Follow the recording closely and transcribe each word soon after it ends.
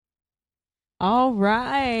All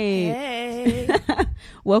right. Hey.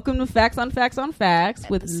 Welcome to Facts on Facts on Facts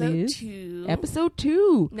with Liz. 2. Episode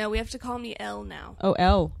 2. No, we have to call me L now. Oh,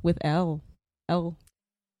 L with L. L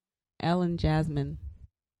and Jasmine.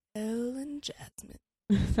 L and Jasmine.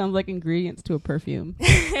 Sounds like ingredients to a perfume.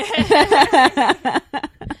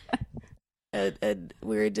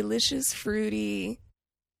 We're a delicious, fruity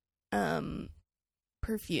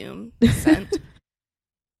perfume scent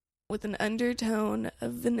with an undertone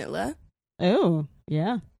of vanilla. Oh,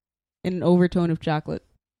 yeah. And an overtone of chocolate.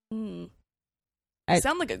 Sound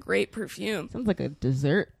like a great perfume. Sounds like a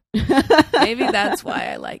dessert. Maybe that's why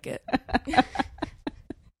I like it.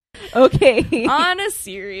 Okay. On a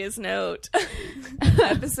serious note,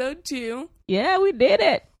 episode 2. Yeah, we did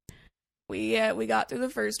it. We got through the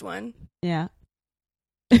first one. Yeah.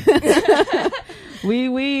 we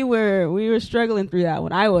were struggling through that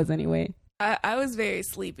one. I was anyway. I was very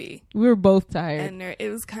sleepy. We were both tired. And it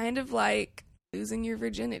was kind of like losing your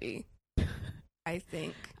virginity, I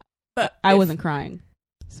think. But I wasn't crying.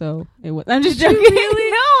 So it was. I'm just joking.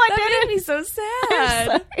 Really? No, I that didn't. made me so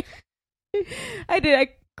sad. I did. I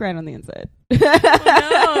cried on the inside.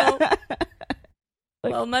 Oh, no.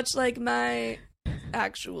 Well, much like my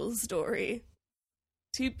actual story,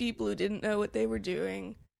 2 people who didn't know what they were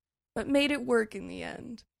doing, but made it work in the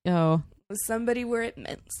end. Oh. Was somebody where it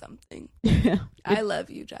meant something. Yeah. I love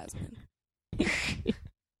you, Jasmine.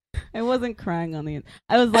 I wasn't crying on the inside.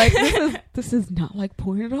 I was like, this is not like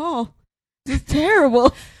porn at all. This is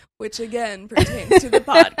terrible. Which again pertains to the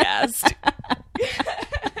podcast.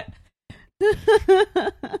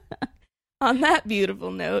 On that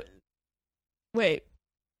beautiful note. Wait.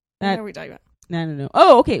 What are we talking about? No.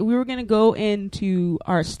 Oh, okay. We were gonna go into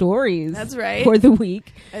our stories. That's right. For the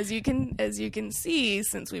week. As you can see,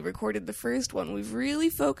 since we recorded the first one, we've really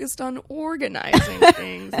focused on organizing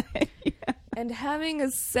things and having a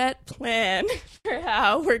set plan for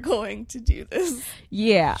how we're going to do this.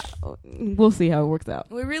 Yeah, we'll see how it works out.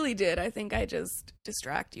 We really did. I think I just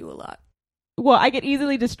distract you a lot. Well, I get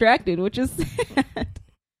easily distracted, which is sad.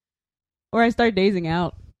 Or I start dazing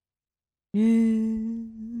out.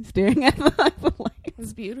 Staring at the light. It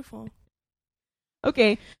was beautiful.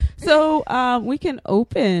 Okay, so we can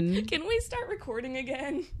open. Can we start recording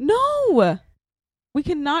again? No, we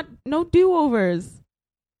cannot. No do-overs.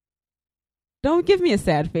 Don't give me a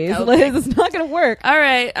sad face, Okay. Liz. It's not gonna work. All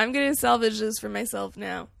right, I'm gonna salvage this for myself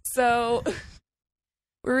now. So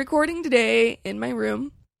we're recording today in my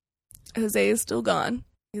room. Jose is still gone.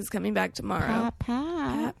 He's coming back tomorrow.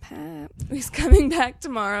 Pap. He's coming back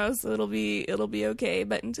tomorrow, so it'll be okay.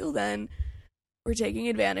 But until then, we're taking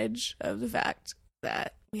advantage of the fact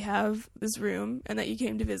that we have this room and that you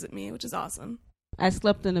came to visit me, which is awesome. I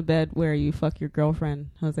slept in a bed where you fuck your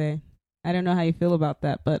girlfriend, Jose. I don't know how you feel about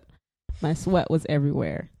that, but my sweat was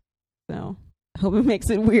everywhere. So I hope it makes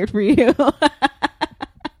it weird for you.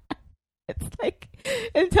 It's like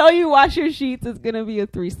until you wash your sheets, it's gonna be a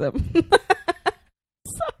threesome.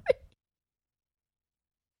 Sorry.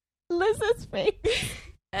 Liz's face.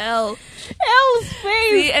 L's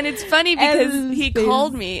face. See, and it's funny because L's he face.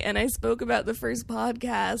 called me and I spoke about the first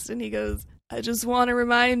podcast and he goes, I just want to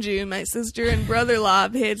remind you, my sister and brother-in-law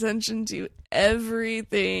pay attention to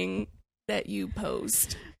everything that you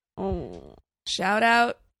post. Oh. Shout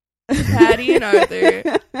out to Patty and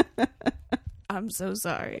Arthur. I'm so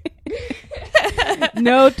sorry.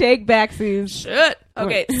 No take backsies. Shit.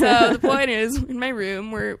 Okay, so the point is, in my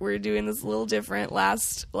room, we're doing this a little different.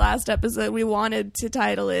 Last episode, we wanted to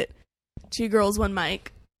title it 2 Girls, 1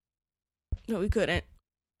 Mic, but we couldn't.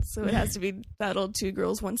 So it has to be titled 2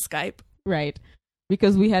 Girls, 1 Skype. Right.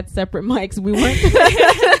 Because we had separate mics. We weren't.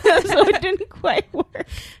 So it didn't quite work.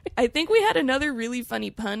 I think we had another really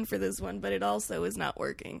funny pun for this one, but it also is not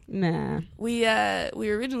working. Nah. We were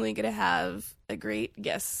originally going to have a great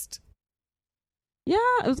guest. Yeah,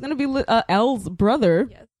 it was going to be Elle's brother.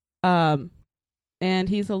 Yes. And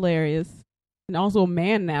he's hilarious. And also a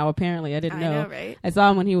man now, apparently. I didn't know. I know, right? I saw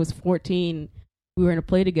him when he was 14. We were in a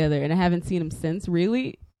play together, and I haven't seen him since,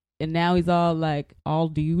 really. And now he's all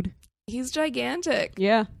dude. He's gigantic.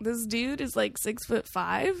 Yeah. This dude is like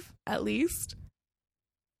 6'5" at least.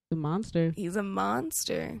 The monster. He's a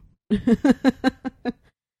monster.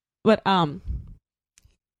 But,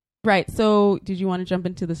 right. So, did you want to jump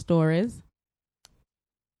into the stories?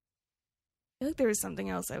 I feel like there was something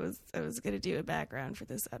else I was going to do a background for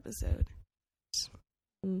this episode.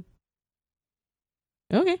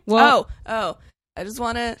 Okay. Well. Oh. I just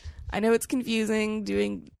want to, I know it's confusing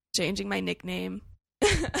changing my nickname.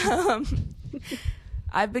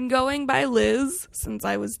 I've been going by Liz since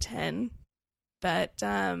I was 10, but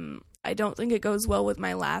I don't think it goes well with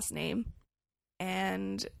my last name.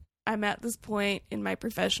 And I'm at this point in my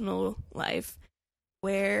professional life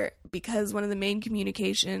where, because one of the main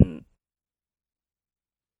communication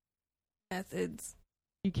methods.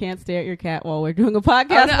 You can't stare at your cat while we're doing a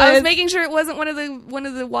podcast. Oh, no, I was making sure it wasn't one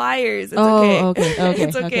of the wires. It's okay. Okay.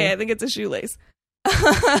 It's okay. I think it's a shoelace.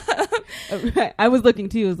 I was looking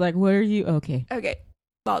too. I was like, what are you? Okay. Okay.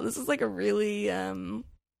 Wow, this is like a really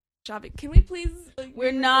shopping. Can we please?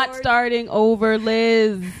 We're not starting over,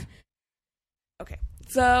 Liz. Okay.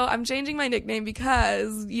 So I'm changing my nickname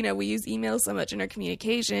because, we use email so much in our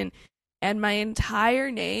communication, and my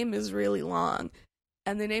entire name is really long.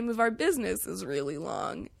 And the name of our business is really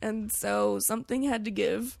long. And so something had to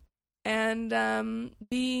give. And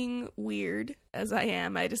being weird as I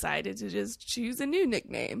am, I decided to just choose a new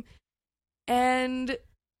nickname. And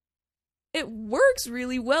it works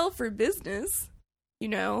really well for business,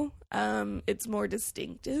 It's more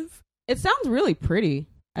distinctive. It sounds really pretty.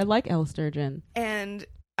 I like L. Sturgeon. And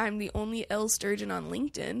I'm the only L. Sturgeon on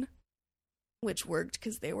LinkedIn, which worked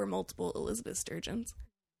because there were multiple Elizabeth Sturgeons.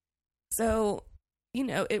 So,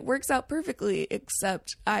 it works out perfectly,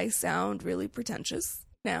 except I sound really pretentious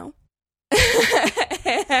now.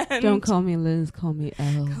 Don't call me Liz, call me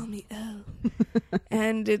L. Call me L.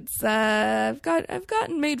 And it's I've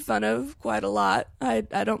gotten made fun of quite a lot. I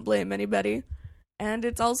don't blame anybody. And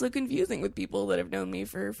it's also confusing with people that have known me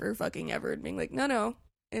for fucking ever and being like, no,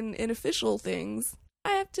 in official things,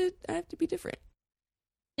 I have to be different.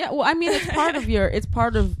 Yeah, well, I mean, it's part of your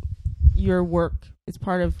work. It's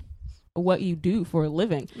part of what you do for a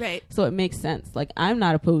living. Right. So it makes sense. Like, I'm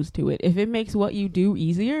not opposed to it. If it makes what you do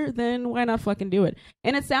easier, then why not fucking do it?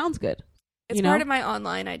 And it sounds good. It's part of my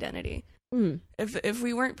online identity. Mm. If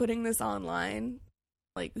we weren't putting this online,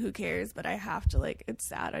 like, who cares? But I have to, it's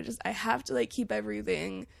sad. I have to, keep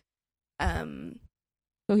everything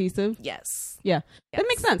cohesive. Yes. Yeah. Yes. That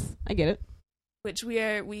makes sense. I get it. Which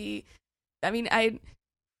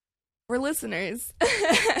for listeners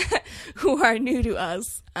who are new to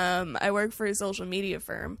us, I work for a social media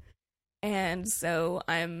firm, and so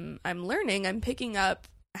I'm picking up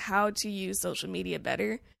how to use social media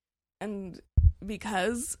better, and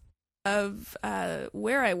because of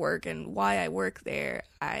where I work and why I work there,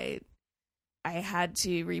 I had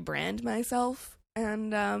to rebrand myself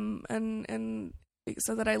and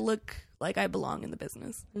so that I look like I belong in the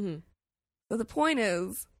business. Mm-hmm. So the point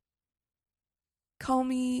is, call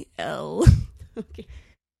me L. Okay.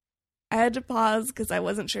 I had to pause because I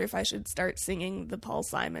wasn't sure if I should start singing the Paul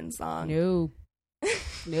Simon song. No.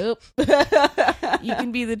 Nope. You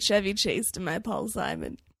can be the Chevy Chase to my Paul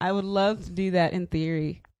Simon. I would love to do that in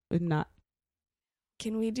theory, but not.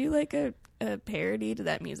 Can we do a parody to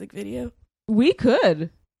that music video? We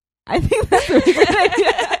could. I think that's a really good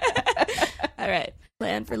idea. All right.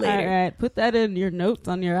 Plan for later. All right. Put that in your notes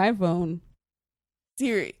on your iPhone.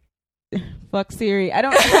 Siri. Fuck Siri.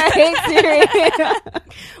 I hate Siri.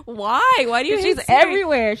 Why? Why do you hate She's Siri?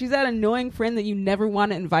 everywhere. She's that annoying friend that you never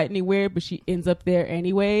want to invite anywhere, but she ends up there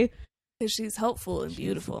anyway. Because she's helpful and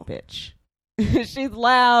beautiful. Bitch. She's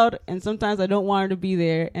loud, and sometimes I don't want her to be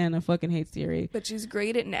there, and I fucking hate Siri. But she's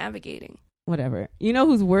great at navigating. Whatever. You know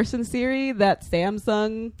who's worse than Siri? That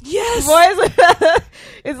Samsung yes voice.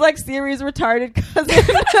 It's like Siri's retarded cousin.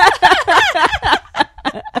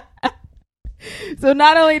 So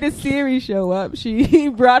not only did Siri show up, she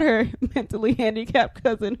brought her mentally handicapped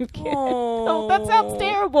cousin who can't. Oh, that sounds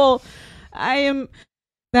terrible. I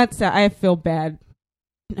feel bad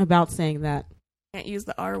about saying that. Can't use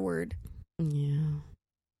the R word. Yeah.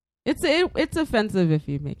 It's offensive if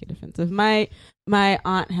you make it offensive. My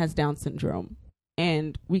aunt has Down syndrome,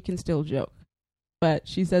 and we can still joke, but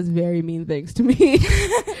she says very mean things to me.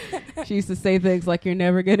 She used to say things like, "You're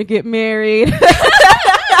never gonna get married."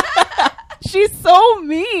 She's so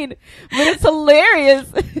mean, but it's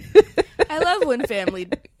hilarious. I love when family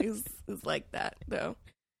is like that, though.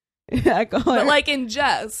 I call but her, like in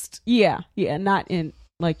jest. Yeah, not in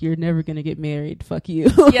like, "You're never gonna get married. Fuck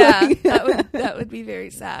you." Yeah, that would be very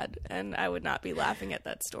sad, and I would not be laughing at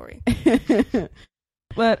that story.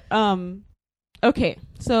 But okay.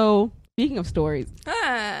 So speaking of stories,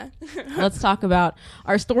 let's talk about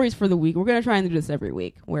our stories for the week. We're gonna try and do this every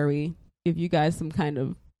week, where we give you guys some kind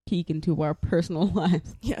of peek into our personal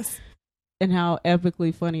lives. Yes. And how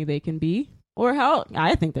epically funny they can be, or how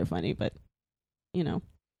I think they're funny, but yeah,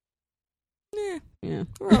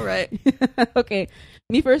 we're all right. Okay,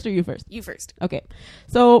 me first or you first? You first. Okay,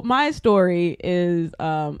 so my story is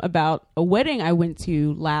about a wedding I went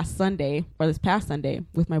to this past Sunday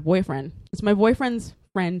with my boyfriend. It's my boyfriend's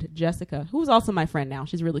friend Jessica, who's also my friend now.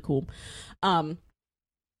 She's really cool.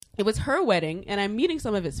 It was her wedding, and I'm meeting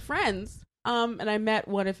some of his friends. And I met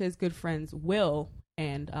one of his good friends, Will,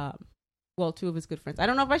 and well, two of his good friends. I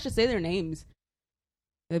don't know if I should say their names.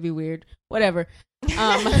 That'd be weird. Whatever.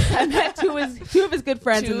 I met two of his good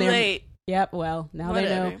friends. Too late. Yep. Well, now Whatever.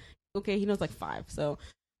 they know. Okay, he knows like 5. So,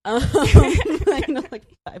 he knows like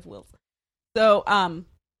 5 Wills. So,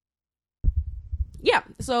 yeah.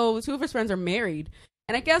 So two of his friends are married,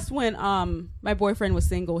 and I guess when my boyfriend was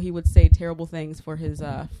single, he would say terrible things for his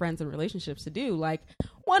friends and relationships to do. Like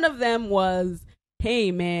one of them was,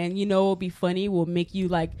 "Hey man, you know, it'll be funny. We'll make you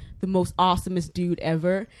like the most awesomest dude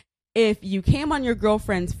ever if you came on your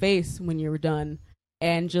girlfriend's face when you were done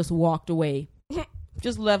and just walked away,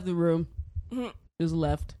 just left the room, just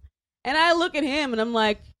left." And I look at him and I'm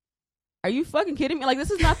like, "Are you fucking kidding me? Like,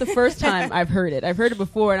 this is not the first time I've heard it. I've heard it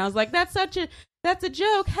before." And I was like, that's a joke.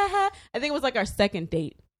 Haha. I think it was like our second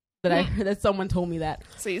date that I heard that someone told me that.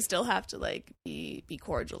 So you still have to like be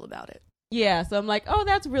cordial about it. Yeah. So I'm like, "Oh,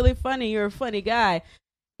 that's really funny. You're a funny guy."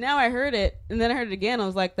 Now I heard it, and then I heard it again. I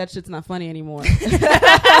was like, that shit's not funny anymore. It's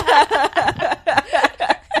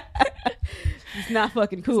not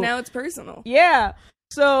fucking cool. Now it's personal. Yeah.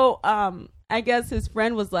 So, I guess his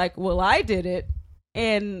friend was like, "Well, I did it."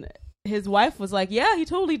 And his wife was like, "Yeah, he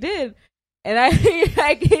totally did." And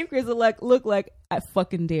I gave Chris a look like, "I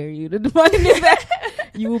fucking dare you to fucking do that.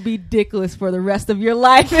 You will be dickless for the rest of your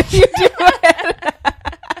life if you do it."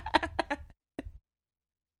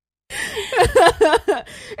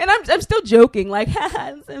 And I'm still joking, like,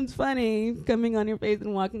 "Haha, it seems funny coming on your face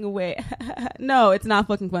and walking away." No, it's not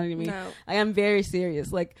fucking funny to me. No. I am very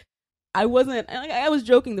serious. Like, I was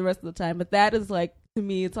joking the rest of the time, but that is like, to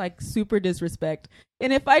me, it's like super disrespect.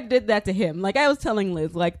 And if I did that to him, like I was telling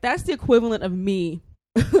Liz, like that's the equivalent of me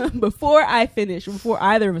before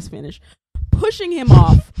either of us finish, pushing him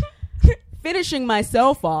off, finishing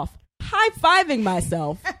myself off, high-fiving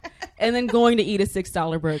myself, and then going to eat a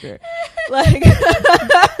 $6 burger. Like,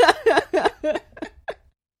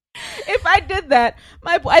 if I did that,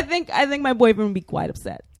 I think my boyfriend would be quite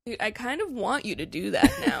upset. Dude, I kind of want you to do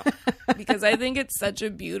that now because I think it's such a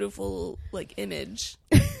beautiful like image.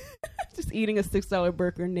 Just eating a $6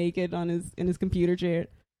 burger naked in his computer chair,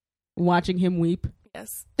 watching him weep.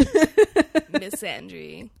 Yes. Miss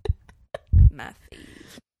Andre. Matthew.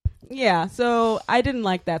 Yeah, so I didn't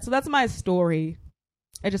like that. So that's my story.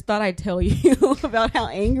 I just thought I'd tell you about how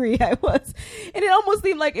angry I was. And it almost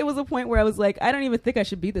seemed like it was a point where I was like, I don't even think I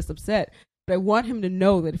should be this upset. But I want him to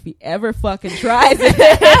know that if he ever fucking tries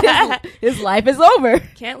it, his life is over.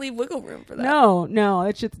 Can't leave wiggle room for that. No,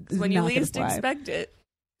 it should. When you least expect it,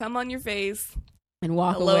 come on your face and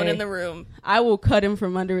walk alone away. In the room. I will cut him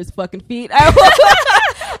from under his fucking feet.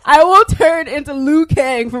 I will turn into Liu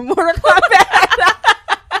Kang from Mortal Kombat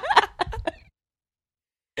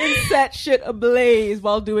and set shit ablaze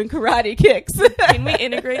while doing karate kicks. Can we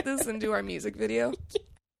integrate this into our music video?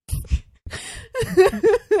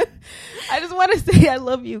 I just want to say I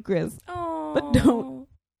love you, Chris. Oh, but don't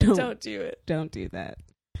do it. Don't do that.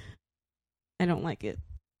 I don't like it.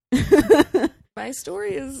 My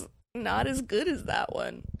story is not as good as that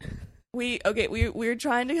one. We're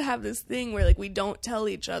trying to have this thing where like we don't tell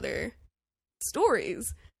each other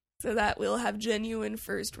stories so that we'll have genuine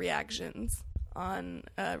first reactions on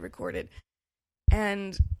recorded.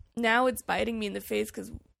 And now it's biting me in the face because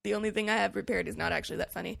the only thing I have prepared is not actually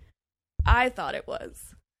that funny. I thought it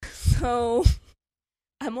was. So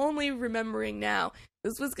I'm only remembering now.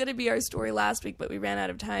 This was going to be our story last week, but we ran out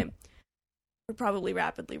of time. We're probably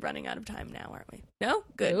rapidly running out of time now, aren't we? No?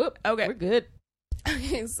 Good. Nope. Okay. We're good.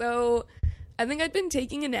 Okay, so I think I'd been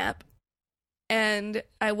taking a nap, and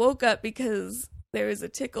I woke up because there was a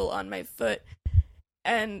tickle on my foot,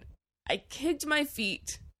 and I kicked my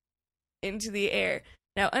feet into the air.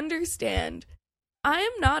 Now, understand, I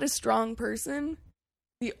am not a strong person.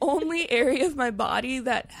 The only area of my body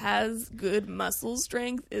that has good muscle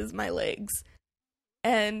strength is my legs.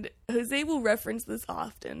 And Jose will reference this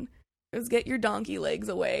often. Is get your donkey legs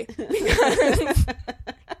away.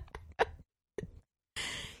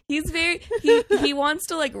 Because he wants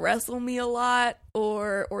to like wrestle me a lot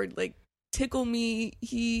or like tickle me.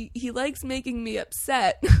 He likes making me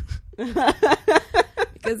upset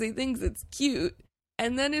because he thinks it's cute,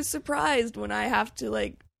 and then is surprised when I have to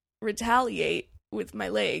like retaliate with my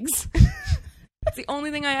legs. It's the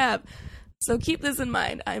only thing I have. So keep this in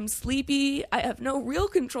mind. I'm sleepy. I have no real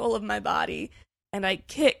control of my body, and I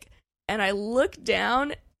kick, and I look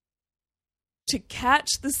down to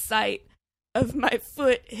catch the sight of my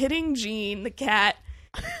foot hitting Jean, the cat.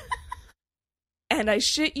 And I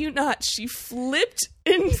shit you not, she flipped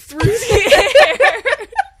in through the air.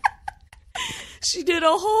 She did a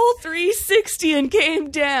whole 360 and came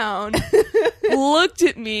down, looked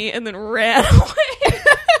at me, and then ran away.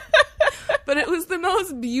 but it was the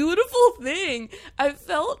most beautiful thing. I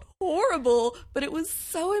felt horrible, but it was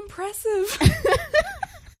so impressive.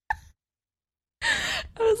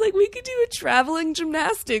 I was like, we could do a traveling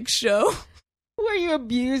gymnastics show. Where you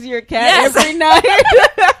abuse your cat Yes. every night.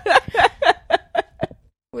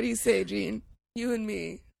 What do you say, Gene? You and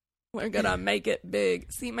me, we're gonna make it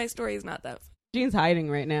big. See, my story is not that funny. Jean's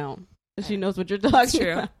hiding right now. She knows what you're talking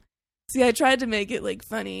True. about. See, I tried to make it like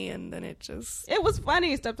funny, and then it just It was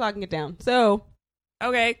funny. Stop talking it down. So,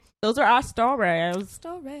 okay. those are our stories.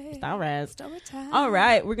 Story time. All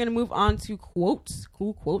right, we're gonna move on to quotes.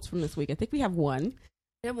 Cool quotes from this week. I think we have one.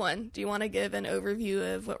 We have one. Do you want to give an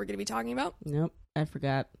overview of what we're going to be talking about? Nope, I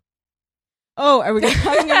forgot. Oh, are we gonna be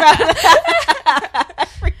talking about? I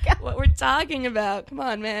forgot What we're talking about. Come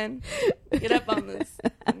on, man. Get up on this.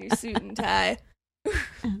 On your suit and tie.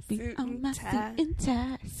 Suit and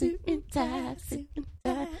tie. Suit and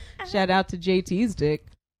tie. Shout out to JT's dick.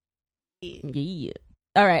 Yeah.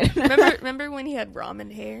 All right. Remember when he had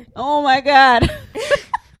ramen hair? Oh my god.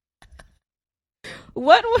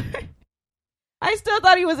 What? I still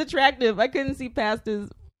thought he was attractive. I couldn't see past his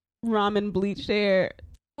ramen bleached hair.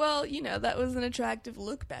 Well, you know, that was an attractive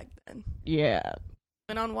look back then. Yeah.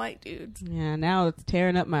 Went on white dudes. Yeah, now it's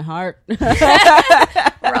tearing up my heart.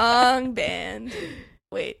 Wrong band.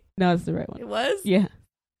 Wait, No, it's the right one. it was? Yeah.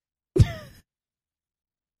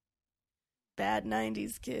 Bad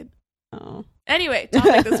 90s kid. Oh. Anyway,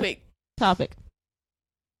 topic this week. Topic.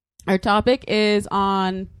 Our topic is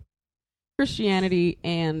on Christianity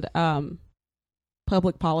and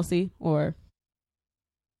public policy, or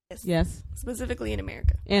yes, Specifically in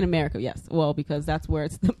America. in America. Yes, well, because that's where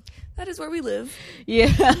it's the That is where we live.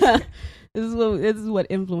 yeah. This is what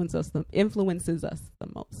influences us the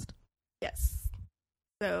most. Yes.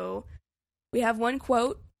 So we have one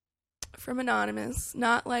quote from Anonymous,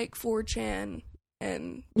 not like 4chan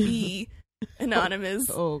and be anonymous.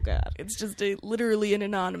 Oh God. It's just literally an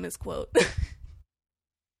anonymous quote.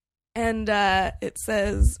 And it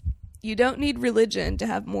says, "You don't need religion to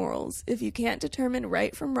have morals. If you can't determine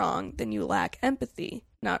right from wrong, then you lack empathy,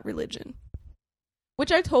 not religion."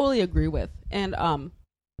 Which I totally agree with. And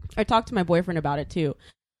I talked to my boyfriend about it too.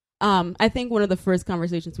 I think one of the first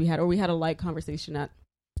conversations we had, or we had a light conversation at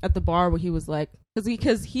the bar, where he was like,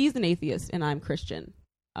 because he's an atheist and I'm Christian.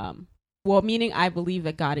 Well, meaning I believe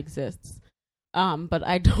that God exists. But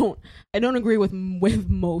I don't agree with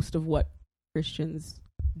most of what Christians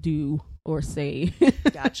do or say.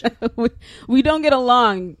 Gotcha. we don't get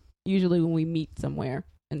along usually when we meet somewhere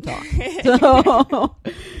and talk. So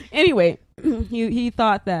anyway, he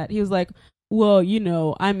thought that, he was like, well, you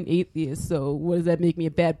know, I'm an atheist, so what does that make me,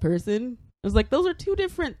 a bad person? I was like, those are two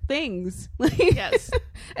different things. Yes.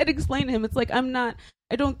 I'd explain to him, it's like, I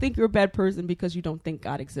don't think you're a bad person because you don't think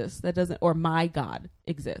God exists. That doesn't, or my God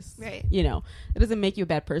exists. Right. You know, it doesn't make you a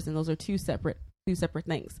bad person. Those are two separate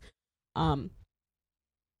things.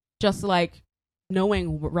 Just like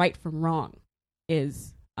knowing right from wrong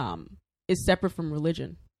is separate from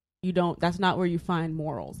religion. That's not where you find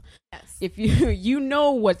morals. Yes. If you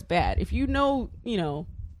know what's bad, if you know,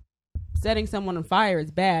 setting someone on fire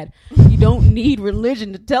is bad, you don't need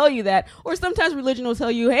religion to tell you that. Or sometimes religion will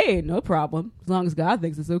tell you, hey, no problem, as long as God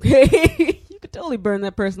thinks it's okay. You could totally burn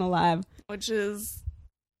that person alive. Which is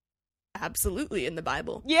absolutely in the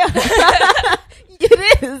Bible. Yeah.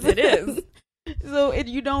 It is. It is. So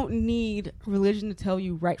you don't need religion to tell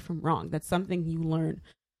you right from wrong. That's something you learn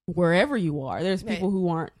wherever you are. There's people who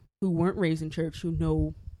weren't raised in church who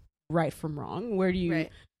know right from wrong.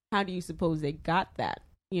 How do you suppose they got that?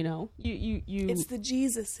 You It's the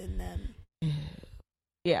Jesus in them.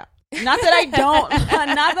 Yeah. Not that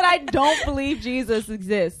I don't believe Jesus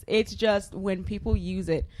exists. It's just when people use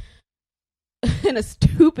it in a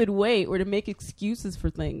stupid way, or to make excuses for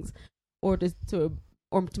things, or to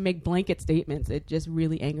make blanket statements, it just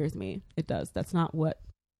really angers me. It does. That's not what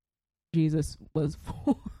Jesus was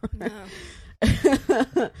for. No.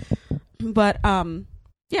 But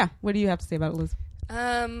yeah, what do you have to say about it, Liz?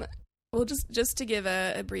 Well, just to give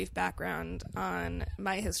a brief background on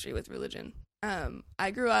my history with religion.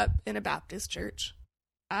 I grew up in a Baptist church.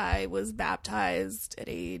 I was baptized at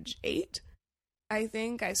age 8. I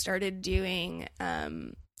think I started doing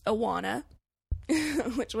Awana,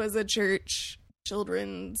 which was a church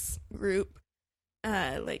children's group,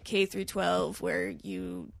 like K through 12, where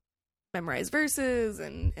you memorize verses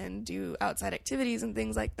and do outside activities and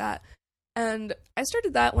things like that. And I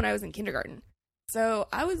started that when I was in kindergarten. So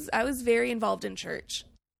I was very involved in church.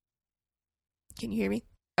 Can you hear me?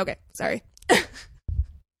 Okay, sorry.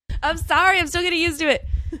 I'm sorry. I'm still getting used to it.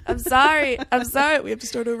 I'm sorry. We have to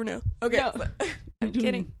start over now. Okay. No. I'm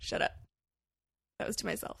kidding. Shut up. That was to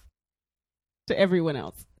myself. to everyone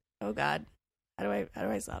else. Oh God. How do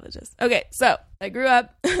I salvage this? Okay, so I grew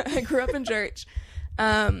up in church.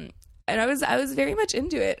 And I was very much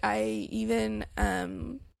into it. I even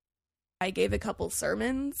I gave a couple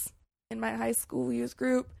sermons in my high school youth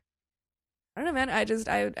group. I don't know, man.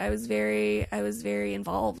 I was very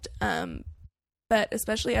involved. But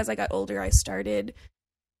especially as I got older, I started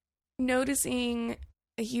noticing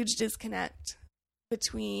a huge disconnect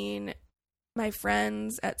between my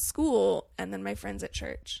friends at school and then my friends at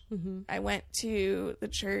church. Mm-hmm. I went to the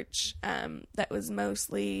church that was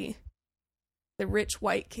mostly the rich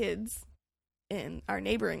white kids in our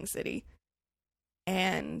neighboring city.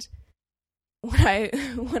 And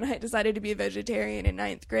when I decided to be a vegetarian in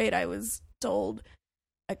 9th grade, I was told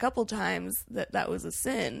a couple times that was a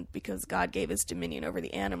sin because God gave us dominion over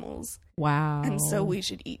the animals. Wow. And so we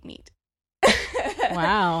should eat meat.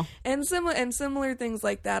 Wow. And similar things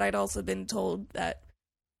like that. I'd also been told that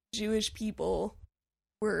Jewish people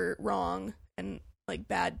were wrong and like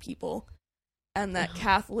bad people, and that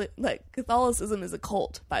Catholicism is a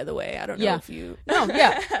cult, by the way. I don't know if you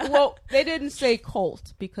Well, they didn't say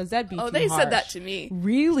cult because that'd be too they harsh. said that to me.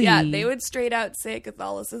 Really? Yeah, they would straight out say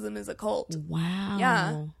Catholicism is a cult. Wow.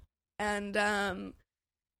 Yeah.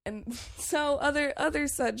 And so other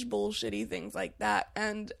such bullshitty things like that.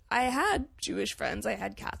 And I had Jewish friends, I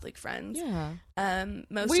had Catholic friends. Yeah.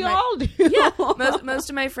 We all do. Yeah. Most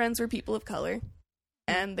of my friends were people of color,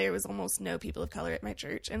 and there was almost no people of color at my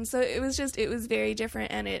church. And so it was very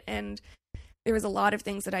different, and there was a lot of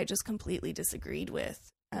things that I just completely disagreed with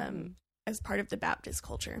as part of the Baptist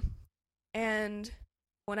culture. And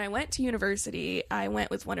when I went to university, I went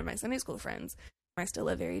with one of my Sunday school friends. I still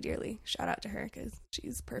love very dearly. Shout out to her because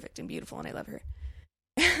she's perfect and beautiful, and I love her.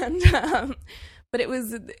 And but it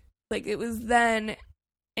was then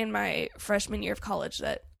in my freshman year of college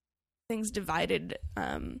that things divided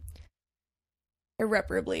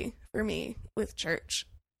irreparably for me with church,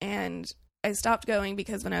 and I stopped going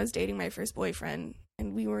because when I was dating my first boyfriend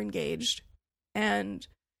and we were engaged, and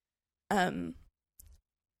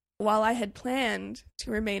while I had planned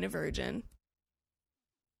to remain a virgin,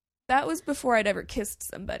 that was before I'd ever kissed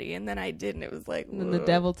somebody, and then I did, and it was like, and then the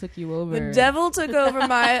devil took you over. The devil took over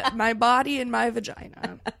my body and my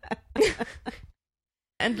vagina.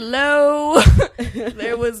 And lo,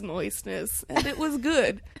 there was moistness, and it was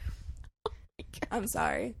good. I'm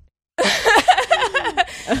sorry.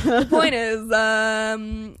 The point is,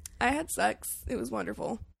 I had sex. It was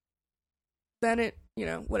wonderful. Then it,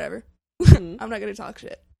 whatever. Mm-hmm. I'm not going to talk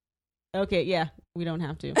shit. Okay, yeah, we don't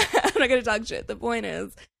have to. I'm not going to talk shit. The point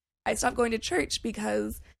is, I stopped going to church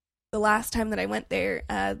because the last time that I went there,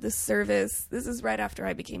 the service, this is right after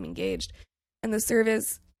I became engaged, and the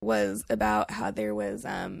service was about how there was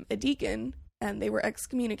a deacon, and they were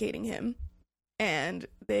excommunicating him. And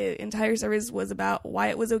the entire service was about why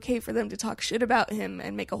it was okay for them to talk shit about him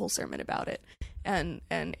and make a whole sermon about it and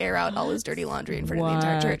air out all his dirty laundry in front of the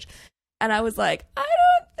entire church. And I was like, I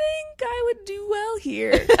don't think I would do well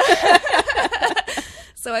here.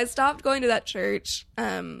 So I stopped going to that church,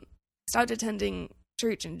 stopped attending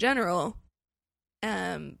church in general.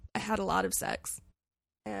 I had a lot of sex.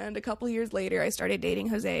 And a couple years later, I started dating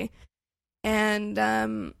Jose.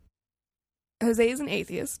 And Jose is an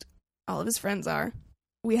atheist. All of his friends are.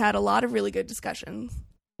 We had a lot of really good discussions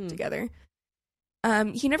together.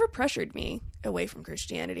 He never pressured me away from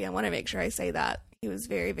Christianity. I want to make sure I say that. He was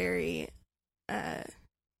very, very,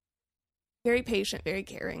 very patient, very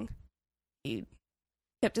caring. He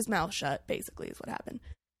kept his mouth shut, basically, is what happened.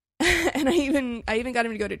 And I even got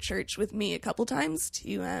him to go to church with me a couple times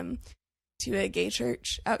to a gay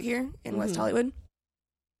church out here in West Hollywood.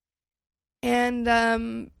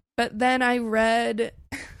 And but then I read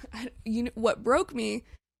what broke me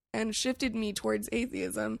and shifted me towards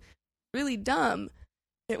atheism, really dumb.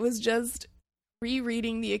 It was just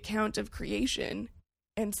rereading the account of creation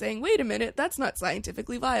and saying, wait a minute, that's not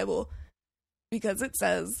scientifically viable, because it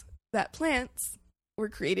says that plants were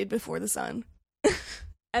created before the sun.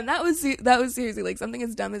 And that was seriously, like, something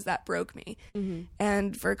as dumb as that broke me. Mm-hmm.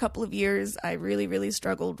 And for a couple of years, I really, really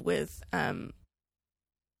struggled with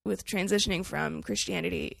transitioning from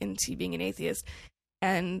Christianity into being an atheist,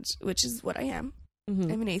 and which is what I am.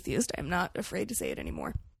 Mm-hmm. I'm an atheist. I'm not afraid to say it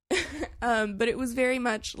anymore. But it was very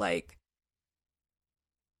much like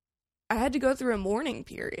I had to go through a mourning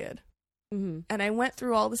period, and I went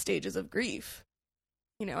through all the stages of grief.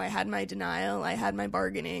 I had my denial, I had my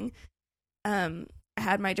bargaining, I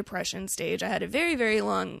had my depression stage, I had a very, very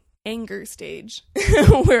long anger stage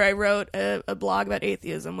where I wrote a blog about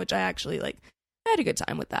atheism, which I actually I had a good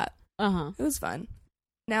time with that. It was fun.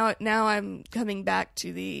 Now I'm coming back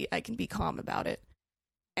to I can be calm about it.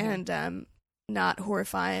 And not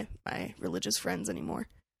horrify my religious friends anymore.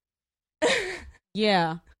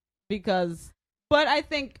 Yeah, but I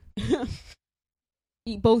think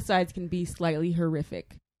both sides can be slightly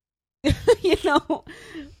horrific, you know,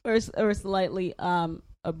 or slightly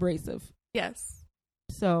abrasive. Yes.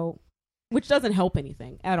 So, which doesn't help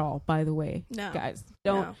anything at all, by the way. No. Guys,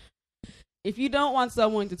 don't. No. If you don't want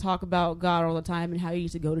someone to talk about God all the time and how you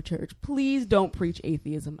need to go to church, please don't preach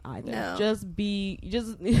atheism either. No. Just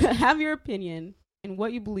have your opinion, and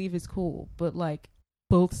what you believe is cool, but like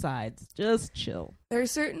both sides, just chill. There are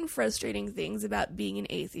certain frustrating things about being an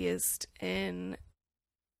atheist in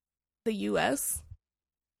the US.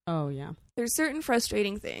 Oh yeah. There's certain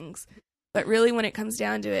frustrating things, but really when it comes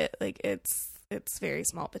down to it, like it's very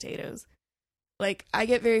small potatoes. Like I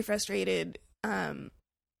get very frustrated.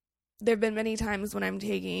 There have been many times when I'm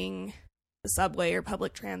taking the subway or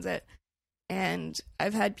public transit, and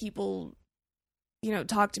I've had people,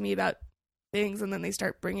 talk to me about things, and then they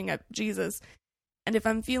start bringing up Jesus. And if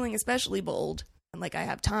I'm feeling especially bold and like I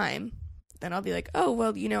have time, then I'll be like, oh,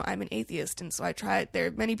 well, I'm an atheist, and so I tried. There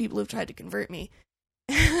are many people who've tried to convert me.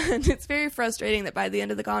 And it's very frustrating that by the end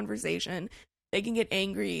of the conversation, they can get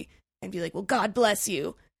angry and be like, well, God bless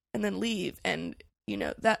you, and then leave. And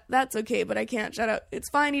that's okay, but I can't shut up. It's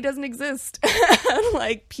fine, he doesn't exist.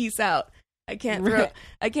 Like, peace out. I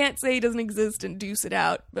can't say he doesn't exist and deuce it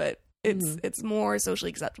out, but it's more socially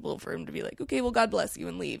acceptable for him to be like, okay, well, God bless you,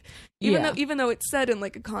 and leave. Even though it's said in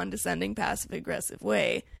like a condescending, passive aggressive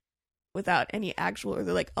way, without any actual, or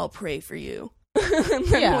they're like, I'll pray for you, and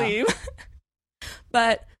then leave.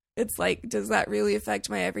 But it's like, does that really affect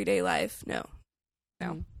my everyday life? No,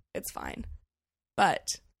 it's fine. But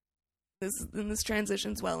this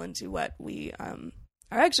transitions well into what we are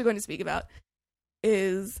actually going to speak about.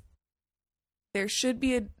 Is there should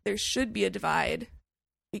be a divide,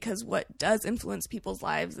 because what does influence people's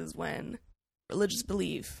lives is when religious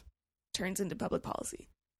belief turns into public policy.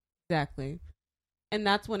 Exactly. And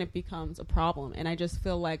that's when it becomes a problem. And I just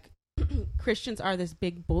feel like Christians are this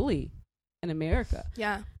big bully in America.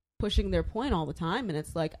 Yeah. Pushing their point all the time. And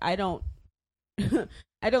it's like, I don't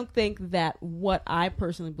think that what I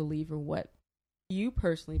personally believe or what you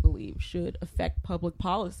personally believe should affect public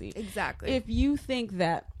policy. Exactly. If you think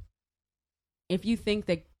that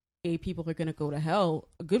gay people are going to go to hell,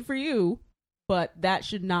 good for you, but that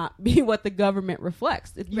should not be what the government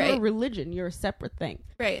reflects. If you're a religion, you're a separate thing.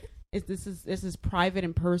 Right. This is private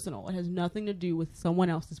and personal. It has nothing to do with someone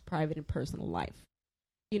else's private and personal life.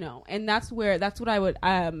 And that's what I would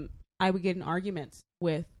get in arguments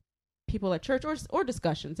with people at church or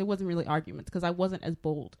discussions. It wasn't really arguments because I wasn't as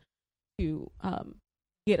bold to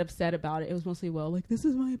get upset about it. It was mostly, this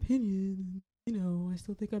is my opinion. I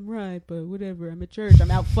still think I'm right, but whatever. I'm at church.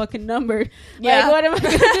 I'm out fucking numbered. Yeah. Like, what am I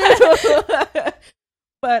gonna do?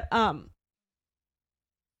 But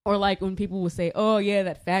or like when people would say, "Oh yeah,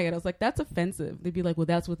 that faggot," I was like, "That's offensive." They'd be like, "Well,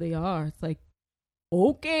 that's what they are." It's like,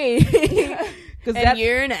 okay, because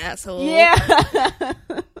you're an asshole. Yeah.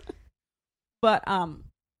 But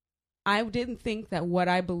I didn't think that what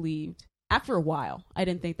I believed, after a while, I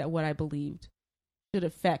didn't think that what I believed should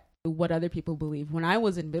affect what other people believe. When I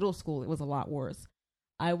was in middle school, it was a lot worse.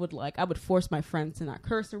 I would force my friends to not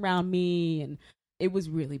curse around me, and it was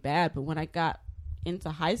really bad. But when I got into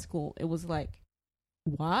high school, it was like,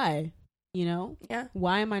 why? Yeah.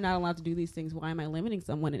 Why am I not allowed to do these things? Why am I limiting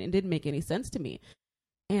someone? And it didn't make any sense to me.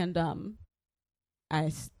 And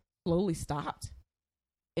I slowly stopped.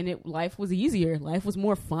 And life was easier. Life was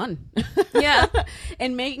more fun. Yeah.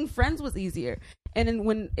 And making friends was easier. And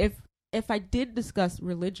then if I did discuss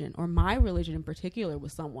religion, or my religion in particular,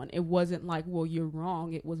 with someone, it wasn't like, well, you're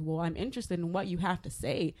wrong. It was, well, I'm interested in what you have to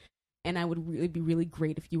say, and I would really be really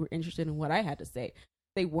great if you were interested in what I had to say.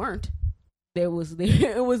 They weren't. It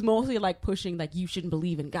was mostly like pushing, like, you shouldn't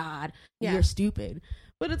believe in God. Yeah. You're stupid.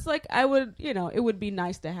 But it's like, I would, it would be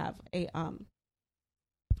nice to have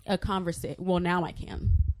a conversation. Well, now I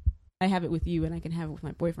can. I have it with you, and I can have it with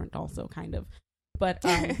my boyfriend also, kind of. But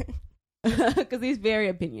because he's very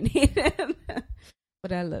opinionated,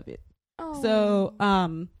 but I love it. Oh. So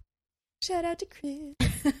shout out to Chris.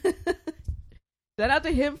 Shout out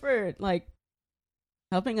to him for like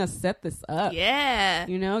helping us set this up. Yeah.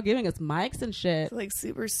 Giving us mics and shit. It's like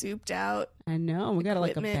super souped out. I know. We got like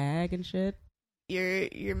a equipment. bag and shit.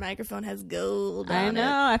 Your microphone has gold on I know.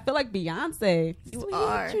 it. I feel like Beyonce. You Sweet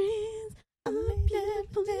are. dreams of a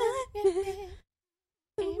beautiful nightmare.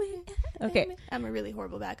 Okay. I'm a really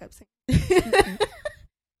horrible backup singer.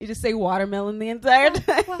 You just say watermelon the entire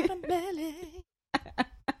time. Watermelon.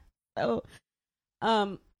 So,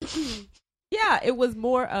 yeah, it was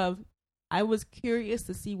more of, I was curious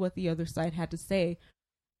to see what the other side had to say,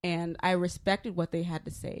 And I respected what they had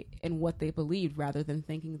to say and what they believed rather than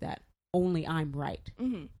thinking that only I'm right,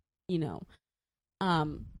 you know.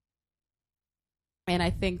 And I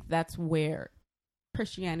think that's where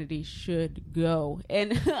Christianity should go.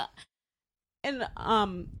 And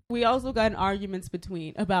we also got in arguments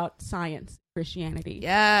about science, Christianity.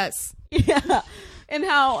 Yes. Yeah. And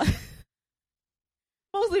how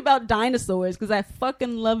mostly about dinosaurs, because I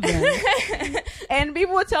fucking love them. And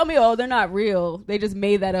people would tell me, oh, they're not real. They just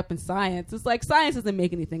made that up in science. It's like, science doesn't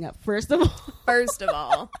make anything up, first of all. First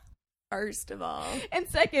of all. And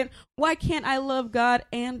second, why can't I love God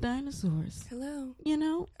and dinosaurs? Hello. You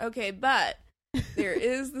know? Okay, but there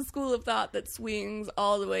is the school of thought that swings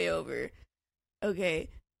all the way over. Okay,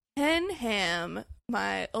 Ken Ham,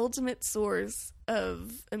 my ultimate source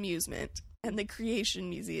of amusement, and the Creation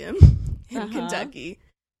Museum in Kentucky.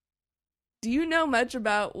 Do you know much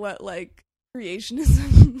about what, like,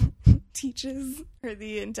 creationism teaches, or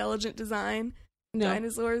the intelligent design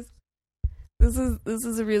dinosaurs? This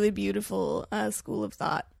is a really beautiful school of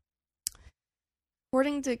thought.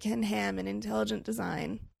 According to Ken Ham in Intelligent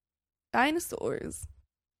Design, dinosaurs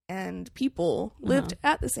and people lived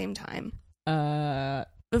at the same time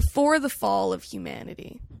before the fall of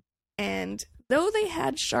humanity. And though they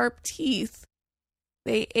had sharp teeth,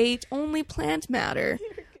 they ate only plant matter.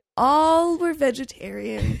 All were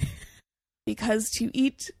vegetarian because to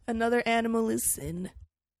eat another animal is sin.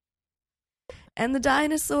 And the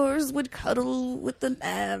dinosaurs would cuddle with the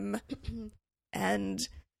lamb, and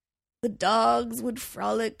the dogs would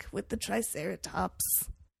frolic with the triceratops.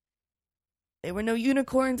 There were no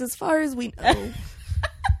unicorns as far as we know.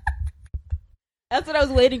 That's what I was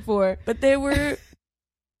waiting for. But there were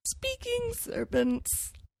speaking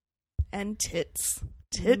serpents and tits.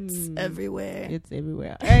 Tits everywhere. It's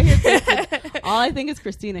everywhere. All I think is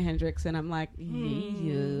Christina Hendricks, and I'm like,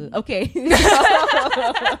 yeah. Okay.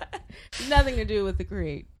 Nothing to do with the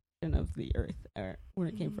creation of the earth or where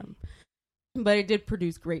it came from. But it did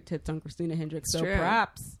produce great tits on Christina Hendricks, so true.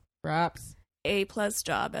 Props. A+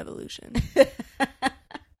 job, evolution.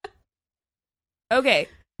 Okay.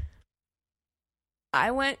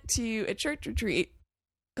 I went to a church retreat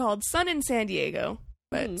called Sun in San Diego,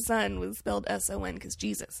 but Sun was spelled S-O-N because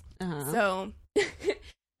Jesus. So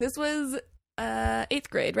this was 8th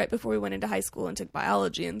grade, right before we went into high school and took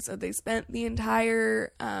biology, and so they spent the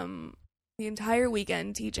entire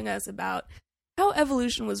weekend teaching us about how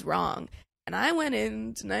evolution was wrong. And I went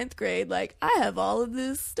into 9th grade like, I have all of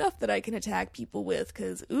this stuff that I can attack people with,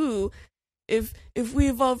 because, if we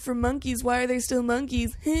evolved from monkeys, why are they still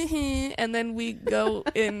monkeys? And then we go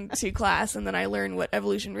into class, and then I learn what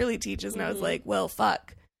evolution really teaches, and I was like, well,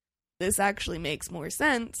 fuck. This actually makes more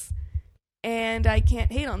sense, and I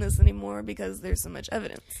can't hate on this anymore because there's so much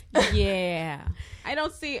evidence. Yeah. I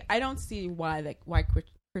don't see why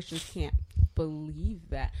Christians can't believe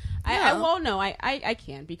that. Yeah. I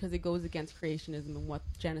can, because it goes against creationism and what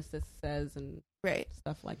Genesis says and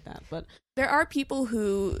stuff like that. But there are people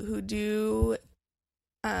who do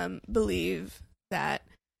believe that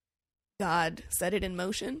God set it in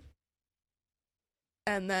motion,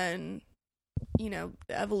 and then,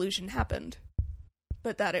 evolution happened,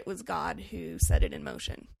 but that it was God who set it in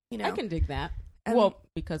motion. I can dig that.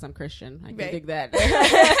 Because I'm Christian, I can dig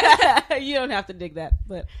that. You don't have to dig that,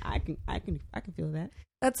 but I can feel that.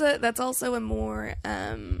 That's also a more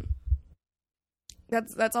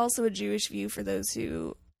that's also a Jewish view for those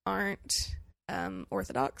who aren't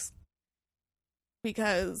Orthodox,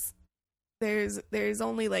 because there's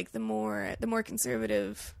only like the more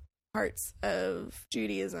conservative parts of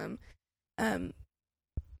Judaism.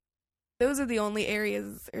 Those are the only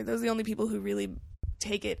areas, or those are the only people who really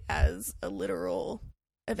take it as a literal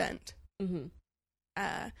event.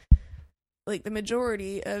 Like the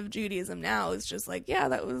majority of Judaism now is just like, yeah,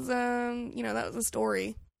 that was that was a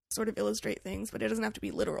story, sort of illustrate things, but it doesn't have to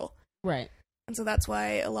be literal. Right. And so that's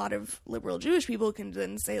why a lot of liberal Jewish people can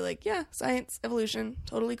then say like, yeah, science, evolution,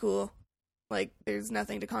 totally cool. Like there's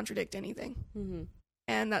nothing to contradict anything.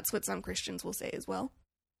 And that's what some Christians will say as well.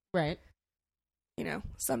 Right.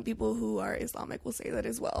 Some people who are Islamic will say that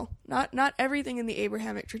as well. Not everything in the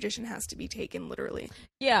Abrahamic tradition has to be taken literally.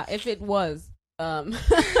 Yeah, if it was, there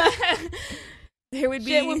would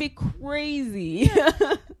be... Shit would be crazy.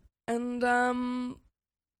 And, I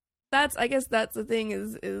guess that's the thing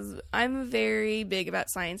is I'm very big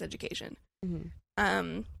about science education.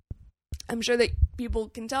 I'm sure that people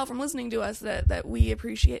can tell from listening to us that we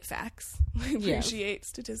appreciate facts. We appreciate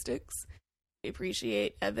statistics. We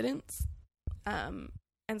appreciate evidence.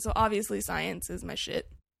 And so obviously science is my shit.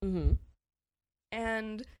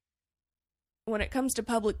 And when it comes to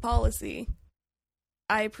public policy,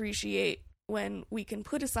 I appreciate when we can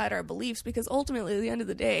put aside our beliefs, because ultimately at the end of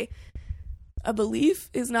the day, a belief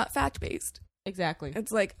is not fact-based. Exactly.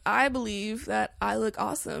 It's like, I believe that I look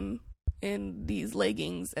awesome in these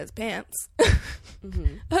leggings as pants.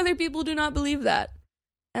 Mm-hmm. Other people do not believe that.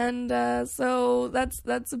 And so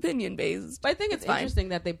that's opinion based. But I think it's interesting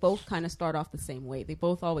that they both kind of start off the same way. They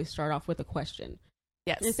both always start off with a question.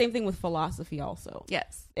 Yes. And the same thing with philosophy also.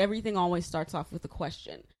 Yes. Everything always starts off with a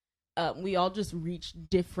question. We all just reach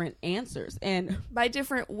different answers, and by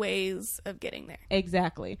different ways of getting there.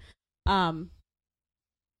 Exactly. Oh,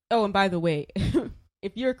 and by the way,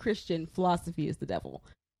 if you're a Christian, philosophy is the devil.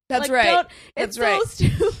 That's right. It's so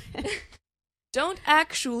stupid. Don't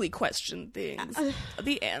actually question things.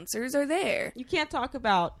 The answers are there. You can't talk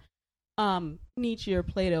about Nietzsche or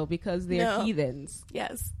Plato because they're heathens.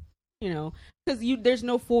 Yes. You know, because there's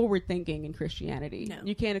no forward thinking in Christianity. No.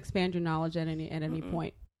 You can't expand your knowledge at any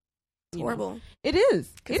point. It's horrible. Know. It is.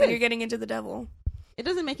 Because then you're getting into the devil. It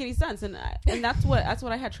doesn't make any sense, and that's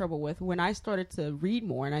what I had trouble with when I started to read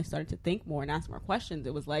more and I started to think more and ask more questions.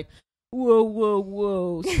 It was like,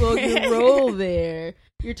 whoa, slow your roll there.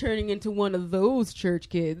 You're turning into one of those church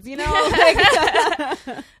kids, you know, like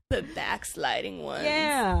the backsliding ones.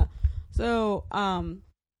 Yeah. So, and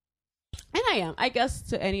I am. I guess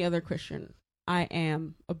to any other Christian, I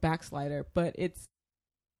am a backslider, but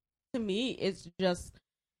to me, it's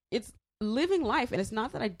living life, and it's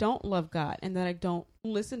not that I don't love God and that I don't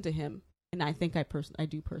listen to Him, and I think I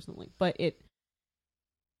do personally, but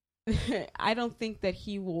I don't think that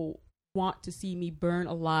He will want to see me burn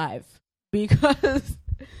alive because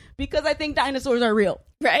I think dinosaurs are real,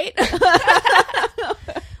 right?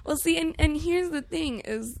 Well, see, and here's the thing: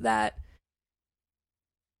 is that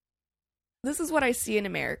this is what I see in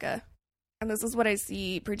America, and this is what I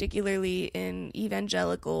see particularly in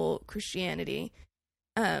evangelical Christianity.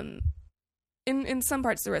 In some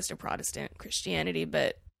parts the rest of Protestant Christianity,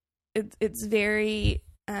 but it's very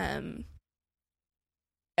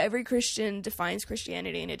every Christian defines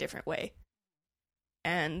Christianity in a different way.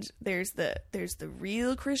 And there's the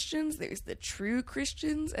real Christians, there's the true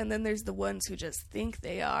Christians, and then there's the ones who just think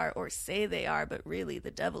they are or say they are, but really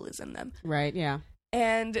the devil is in them. Right, yeah.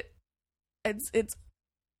 And it's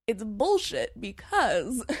bullshit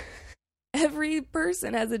because every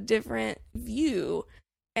person has a different view.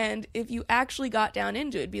 And if you actually got down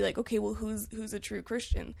into it, it'd be like, okay, well, who's a true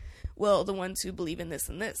Christian? Well, the ones who believe in this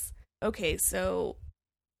and this. Okay, so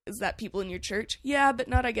is that people in your church? Yeah, but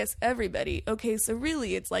not, I guess, everybody. Okay, so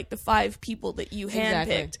really it's like the 5 people that you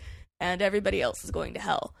handpicked, and everybody else is going to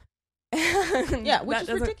hell. Yeah, which is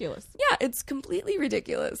ridiculous. Yeah, it's completely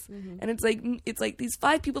ridiculous. Mm-hmm. And it's like these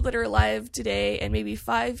 5 people that are alive today, and maybe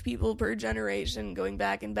 5 people per generation going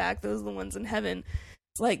back and back. Those are the ones in heaven.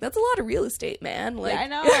 It's like, that's a lot of real estate, man. Like, yeah, I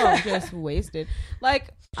know. Just wasted. Like,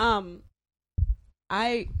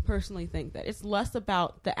 I personally think that it's less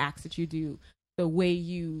about the acts that you do, the way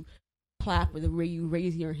you clap or the way you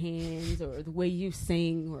raise your hands or the way you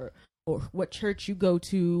sing or what church you go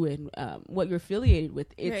to and what you're affiliated with.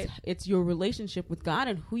 It's your relationship with God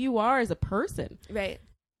and who you are as a person. Right.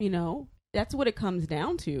 You know, that's what it comes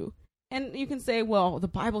down to. And you can say, well, the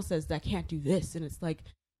Bible says that I can't do this. And it's like,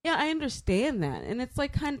 yeah, I understand that. And it's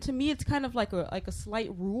like to me, it's kind of like a slight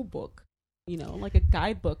rule book, you know, like a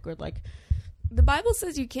guidebook or like. The Bible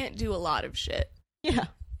says you can't do a lot of shit. Yeah.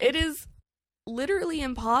 It is literally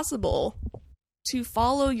impossible to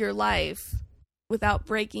follow your life without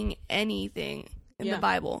breaking anything in the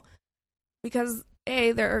Bible. Because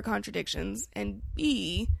A, there are contradictions, and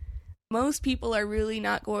B, most people are really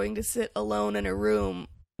not going to sit alone in a room,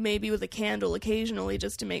 maybe with a candle occasionally,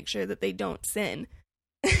 just to make sure that they don't sin.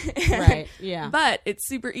 Right, yeah. But it's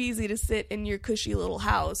super easy to sit in your cushy little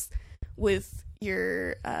house with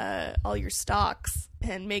your all your stocks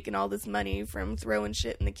and making all this money from throwing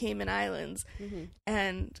shit in the Cayman Islands, mm-hmm.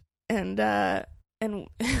 and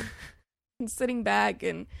sitting back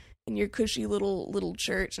in your cushy little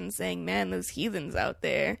church and saying, man, those heathens out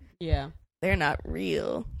there, they're not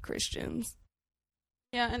real Christians.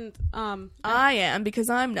 Yeah, and I am,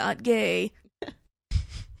 because I'm not gay.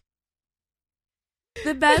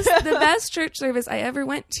 The best church service I ever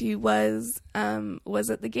went to was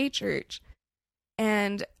at the gay church,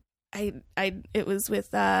 and it was with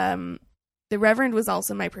the Reverend was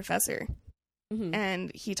also my professor, mm-hmm.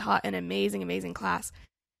 and he taught an amazing class.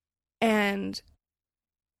 And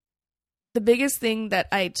the biggest thing that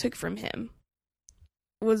I took from him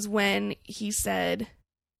was when he said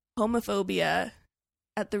homophobia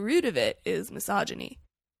at the root of it is misogyny.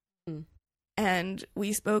 Mm. And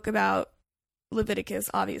we spoke about Leviticus,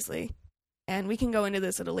 obviously, and we can go into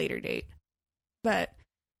this at a later date. But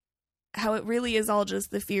how it really is all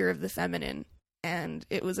just the fear of the feminine, and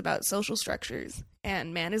it was about social structures,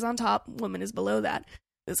 and man is on top, woman is below that.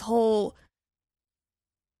 This whole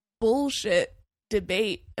bullshit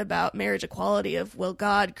debate about marriage equality of, well,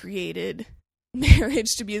 God created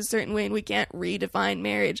marriage to be a certain way and we can't redefine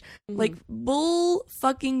marriage. Like, bull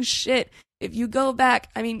fucking shit. If you go back,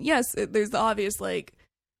 I mean, yes, there's the obvious, like,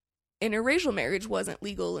 interracial marriage wasn't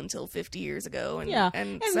legal until 50 years ago.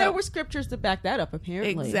 And so, there were scriptures to back that up,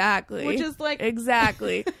 apparently. Exactly. Which is like...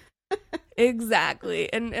 Exactly.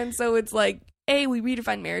 Exactly. And so it's like, A, we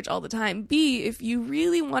redefine marriage all the time. B, if you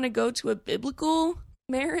really want to go to a biblical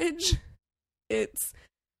marriage, it's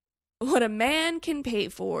what a man can pay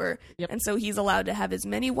for. Yep. And so he's allowed to have as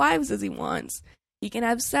many wives as he wants. He can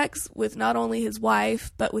have sex with not only his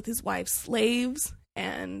wife, but with his wife's slaves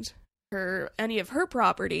and any of her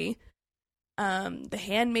property. The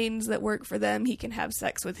handmaidens that work for them, he can have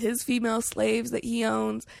sex with his female slaves that he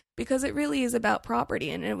owns, because it really is about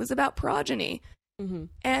property, and it was about progeny.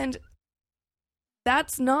 And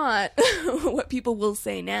that's not what people will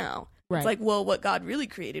say now. Right. It's like, well, what God really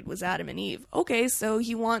created was Adam and Eve. Okay, so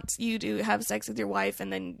he wants you to have sex with your wife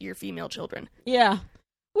and then your female children. Yeah.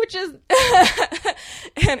 Which is...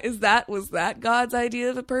 And was that God's idea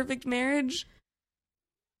of a perfect marriage?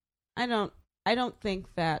 I don't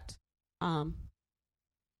think that... Well,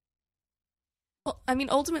 I mean,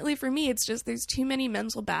 ultimately for me, it's just there's too many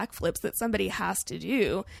mental backflips that somebody has to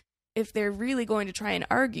do if they're really going to try and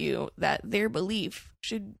argue that their belief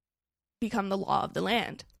should become the law of the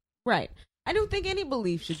land. Right. I don't think any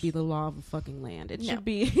belief should be the law of a fucking land. It should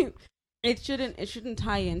be... It shouldn't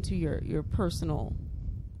tie into your personal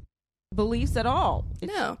beliefs at all.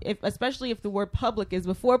 Especially if the word public is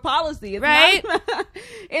before policy. It's right?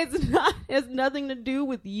 It has nothing to do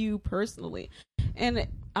with you personally. And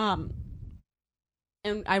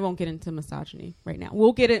I won't get into misogyny right now.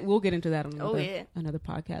 We'll get into that on another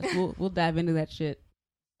podcast. We'll dive into that shit.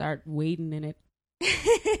 Start wading in it.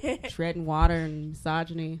 Treading water and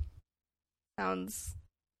misogyny. Sounds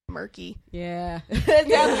murky. Yeah.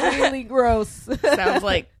 It sounds really gross. Sounds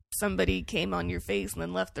like somebody came on your face and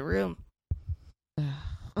then left the room.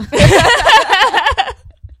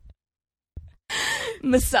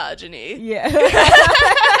 Misogyny. Yeah.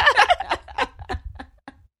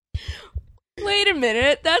 Wait a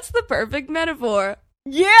minute. That's the perfect metaphor.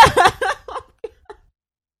 Yeah.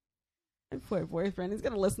 My poor boyfriend is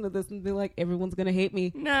going to listen to this and be like, everyone's going to hate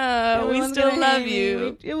me. No, we still love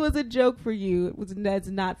you. It was a joke for you. That's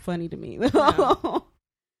not funny to me. No.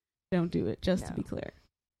 Don't do it, just to be clear.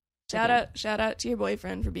 Shout out to your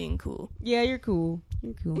boyfriend for being cool. Yeah, you're cool.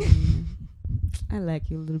 You're cool. Man. I like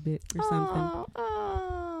you a little bit or something.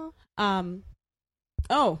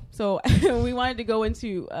 So we wanted to go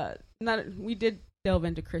into we did delve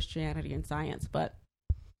into Christianity and science, but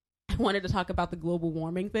I wanted to talk about the global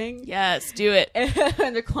warming thing. Yes, do it.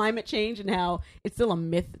 And the climate change and how it's still a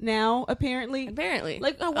myth now, apparently.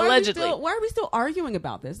 Like, allegedly. Why are we still arguing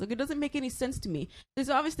about this? Like, it doesn't make any sense to me. There's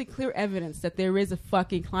obviously clear evidence that there is a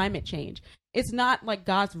fucking climate change. It's not like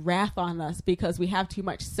God's wrath on us because we have too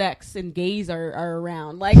much sex and gays are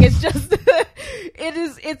around. Like, it's just,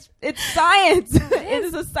 it's science. It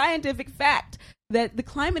is a scientific fact that the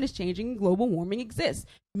climate is changing and global warming exists.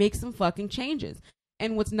 Make some fucking changes.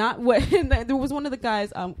 And there was one of the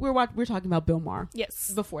guys, we were talking about Bill Maher.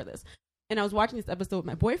 Yes. Before this. And I was watching this episode with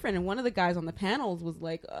my boyfriend, and one of the guys on the panels was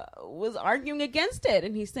like, was arguing against it.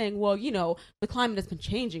 And he's saying, well, the climate has been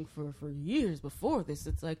changing for years before this.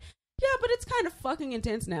 It's like, yeah, but it's kind of fucking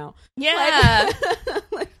intense now. Yeah.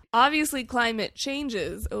 Obviously, climate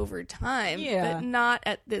changes over time, but not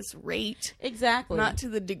at this rate. Exactly. Not to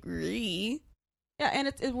the degree. Yeah,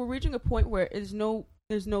 and we're reaching a point where there's no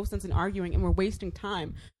sense in arguing, and we're wasting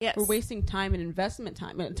time. Yes. We're wasting time and investment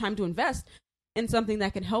time to invest in something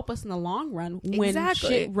that can help us in the long run when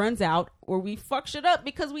shit runs out or we fuck shit up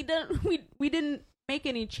because we didn't make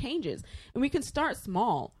any changes. And we can start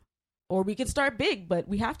small or we can start big, but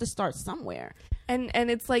we have to start somewhere. And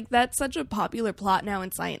it's like that's such a popular plot now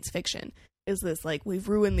in science fiction. Is this like we've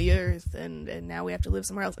ruined the earth and now we have to live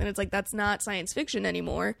somewhere else? And it's like that's not science fiction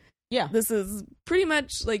anymore. Yeah. This is pretty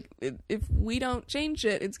much like if we don't change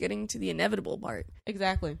it, it's getting to the inevitable part.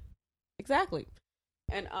 Exactly.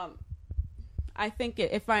 And I think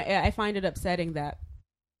I find it upsetting that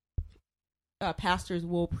pastors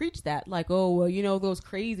will preach that, like, oh, well, those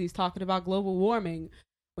crazies talking about global warming,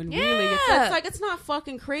 when really it's not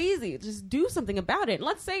fucking crazy. Just do something about it.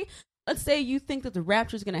 Let's say you think that the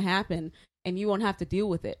rapture is going to happen and you won't have to deal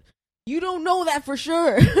with it. You don't know that for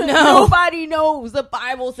sure. No. Nobody knows. The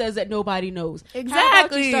Bible says that nobody knows. Exactly. How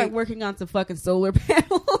about you start working on some fucking solar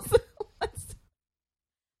panels?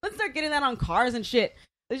 Let's start start getting that on cars and shit.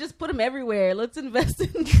 They just put them everywhere. Let's invest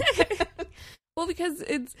in. Well, because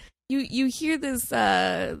it's you hear this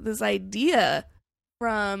this idea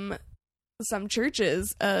from some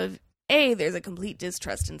churches of there's a complete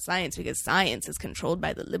distrust in science because science is controlled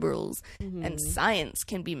by the liberals and science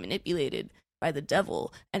can be manipulated by the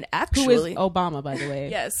devil. And actually, who is Obama, by the way?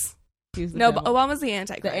 Yes. No, but Obama's the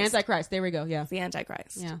Antichrist. The Antichrist. There we go. Yeah, the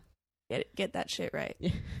Antichrist. Yeah, get that shit right.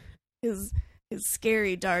 Yeah. His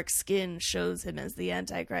scary dark skin shows him as the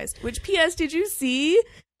Antichrist. Which, P.S., did you see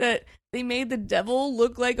that they made the devil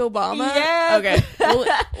look like Obama? Yeah. Okay.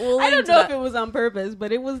 We'll I don't know if it was on purpose,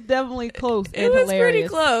 but it was definitely close. It was pretty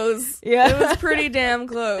close. Yeah, it was pretty damn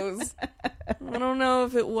close. I don't know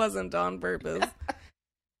if it wasn't on purpose.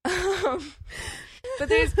 But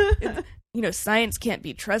there's, science can't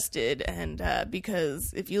be trusted, and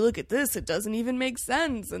because if you look at this, it doesn't even make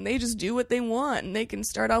sense, and they just do what they want, and they can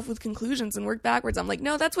start off with conclusions and work backwards. I'm like,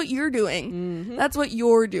 no, that's what you're doing. Mm-hmm. That's what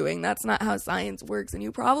you're doing. That's not how science works, and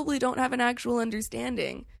you probably don't have an actual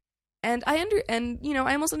understanding. And I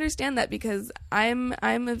almost understand that because I'm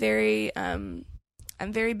very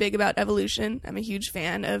big about evolution. I'm a huge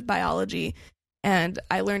fan of biology, and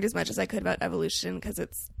I learned as much as I could about evolution because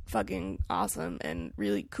it's fucking awesome and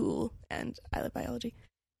really cool, and I love biology.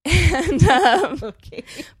 And okay,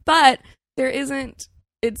 but there isn't.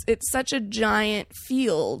 It's such a giant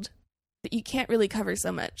field that you can't really cover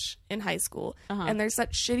so much in high school, and there's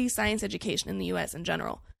such shitty science education in the U.S. in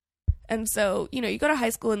general. And so, you go to high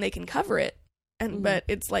school and they can cover it, but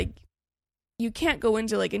it's like you can't go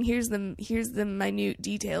into like, and here's the minute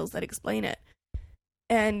details that explain it,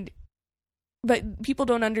 but people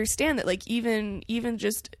don't understand that like even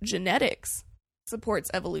just genetics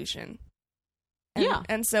supports evolution.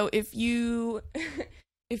 And so if you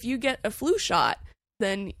get a flu shot,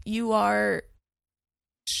 then you are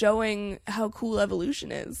showing how cool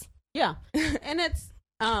evolution is. Yeah, and it's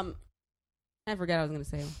I forgot what I was going to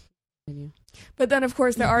say. But then, of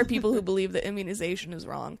course, there are people who believe that immunization is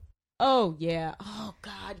wrong. Oh yeah. Oh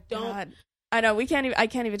God, don't. God. I know I can't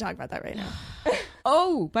even talk about that right now.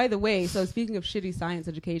 Oh, by the way, so speaking of shitty science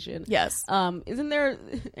education, yes, aren't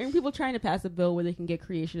people trying to pass a bill where they can get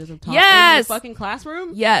creationism taught in the fucking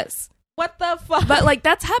classroom? Yes. What the fuck? But like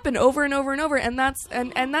that's happened over and over and over, and that's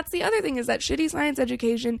the other thing is that shitty science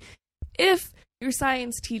education. If your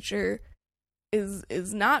science teacher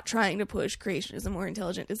is not trying to push creationism or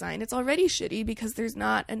intelligent design, it's already shitty because there's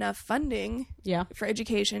not enough funding for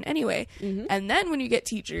education anyway. Mm-hmm. And then when you get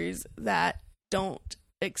teachers that don't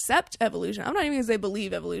accept evolution, I'm not even going to say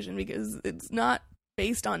believe evolution because it's not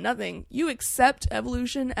based on nothing. You accept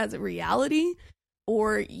evolution as a reality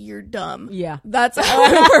or you're dumb. Yeah. That's how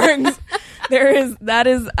it works. It's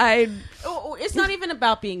not even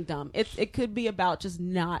about being dumb. It could be about just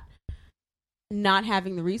not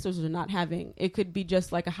having the resources or not having. It could be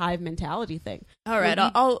just like a hive mentality thing. All right,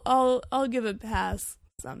 I'll give a pass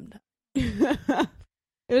sometime.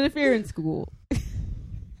 If you're in school,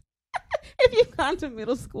 if you've gone to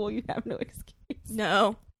middle school, you have no excuse.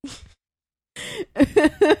 No.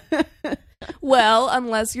 Well,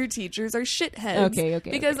 unless your teachers are shitheads. Okay.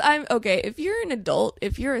 Because if you're an adult,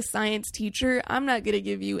 if you're a science teacher, I'm not going to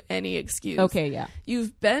give you any excuse. Okay, yeah.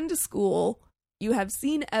 You've been to school. You have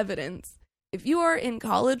seen evidence. If you are in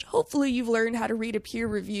college, hopefully you've learned how to read a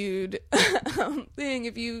peer-reviewed thing.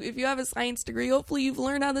 If you have a science degree, hopefully you've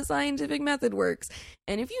learned how the scientific method works.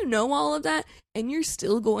 And if you know all of that and you're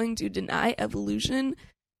still going to deny evolution,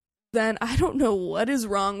 then I don't know what is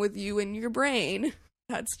wrong with you and your brain.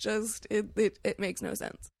 That's just, it makes no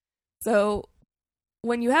sense. So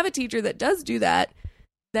when you have a teacher that does do that,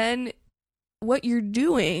 then what you're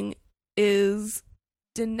doing is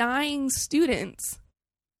denying students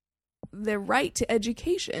the right to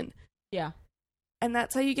education. Yeah. And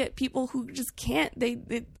that's how you get people who just can't,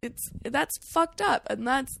 that's fucked up. And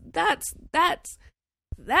that's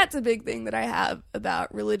a big thing that I have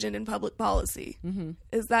about religion and public policy,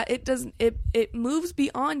 is that it moves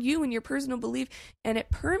beyond you and your personal belief, and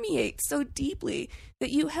it permeates so deeply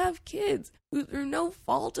that you have kids who, through no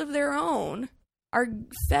fault of their own, are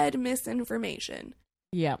fed misinformation.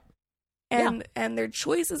 Yeah. And their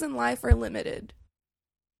choices in life are limited.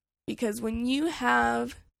 Because when you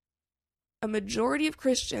have a majority of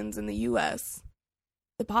Christians in the U.S.,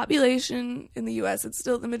 the population in the U.S.,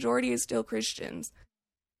 the majority is still Christians.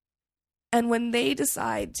 And when they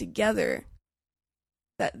decide together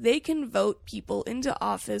that they can vote people into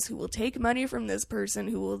office who will take money from this person,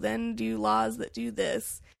 who will then do laws that do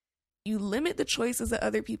this, you limit the choices that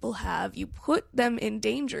other people have. You put them in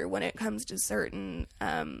danger when it comes to certain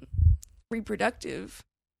reproductive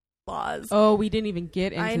laws. Oh, we didn't even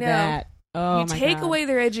get into that. Oh, you my take God. away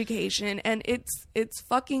their education, and it's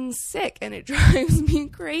fucking sick, and it drives me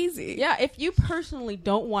crazy. Yeah, if you personally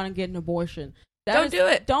don't want to get an abortion, Don't do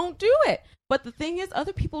it. Don't do it. But the thing is,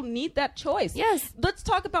 other people need that choice. Yes. Let's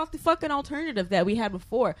talk about the fucking alternative that we had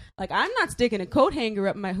before. Like, I'm not sticking a coat hanger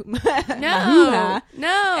up my No. hoo-ha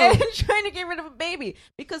No. and trying to get rid of a baby,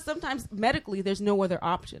 because sometimes medically there's no other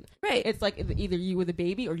option. Right. It's like either you with a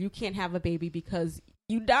baby, or you can't have a baby because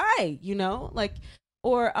you die, you know? Like,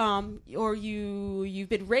 or you've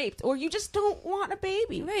been raped, or you just don't want a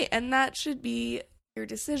baby. Right. And that should be your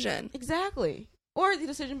decision. Exactly. Or the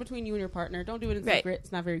decision between you and your partner. Don't do it in Right. secret.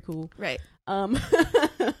 It's not very cool. Right. I mean,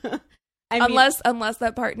 unless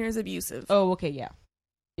that partner is abusive. oh, okay, yeah,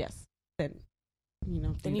 yes. Then,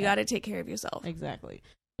 Then do you that. got to take care of yourself. Exactly.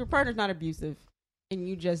 Your partner's not abusive, and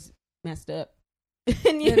you just messed up.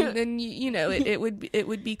 and you, Then it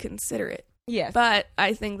would be considerate. yes, But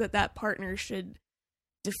I think that partner should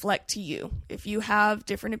deflect to you if you have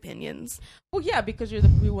different opinions. well, yeah, because you're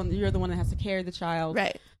the one that has to carry the child.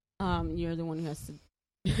 Right. You're the one who has to.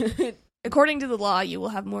 According to the law, you will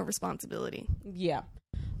have more responsibility. Yeah.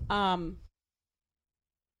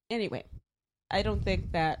 Anyway, I don't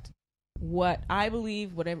think that what I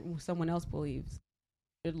believe, whatever someone else believes,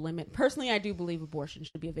 should limit. Personally, I do believe abortion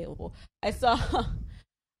should be available. I saw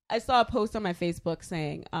a post on my Facebook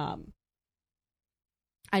saying, I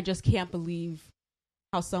just can't believe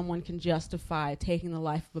how someone can justify taking the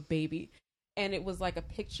life of a baby. And it was like a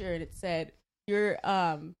picture, and it said, you're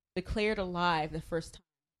declared alive the first time.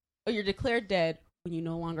 Or you're declared dead when you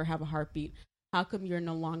no longer have a heartbeat. How come you're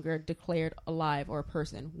no longer declared alive or a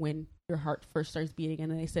person when your heart first starts beating?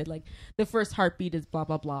 And then they said, like, the first heartbeat is blah,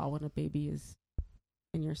 blah, blah when a baby is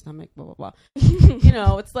in your stomach, blah, blah, blah.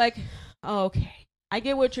 It's like, oh, okay, I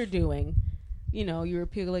get what you're doing. You're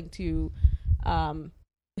appealing to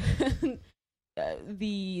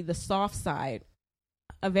the soft side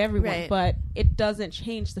of everyone, Right. but it doesn't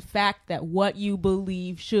change the fact that what you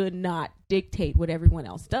believe should not dictate what everyone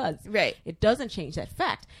else does. Right. It doesn't change that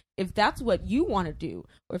fact. If that's what you want to do,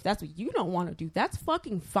 or if that's what you don't want to do, that's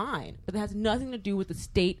fucking fine. But it has nothing to do with the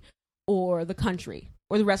state or the country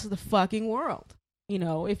or the rest of the fucking world.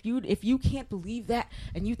 If you can't believe that,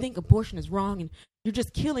 and you think abortion is wrong and you're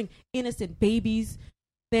just killing innocent babies,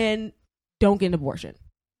 then don't get an abortion.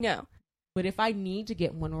 No. But if I need to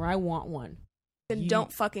get one or I want one, Then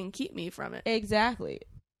don't fucking keep me from it. Exactly.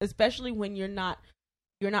 Especially when you're not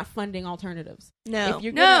funding alternatives. No. If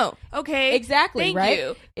you're no. Okay. Exactly, Thank right?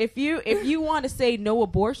 you. If you want to say no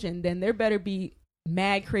abortion, then there better be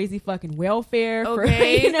mad crazy fucking welfare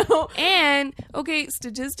Okay. for And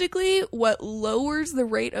statistically, what lowers the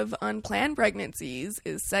rate of unplanned pregnancies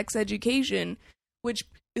is sex education, which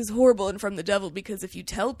is horrible and from the devil, because if you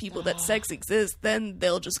tell people that sex exists, then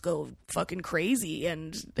they'll just go fucking crazy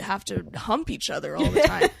and have to hump each other all the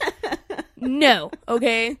time. No,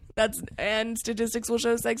 okay? And statistics will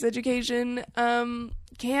show sex education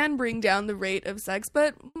can bring down the rate of sex,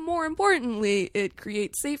 but more importantly, it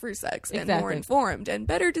creates safer sex and more Exactly. informed and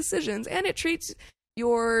better decisions, and it treats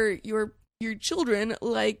your children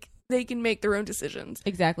like they can make their own decisions.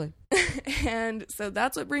 Exactly. And so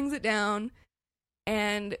that's what brings it down.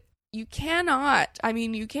 And you cannot,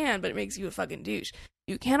 you can, but it makes you a fucking douche.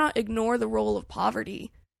 You cannot ignore the role of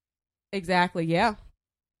poverty. Exactly. Yeah.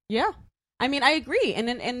 Yeah. I agree.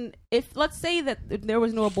 And if, let's say that there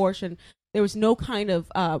was no abortion, there was no kind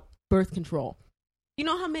of birth control. You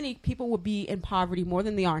know how many people would be in poverty more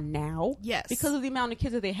than they are now? Yes. Because of the amount of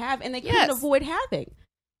kids that they have, and they couldn't Yes. avoid having.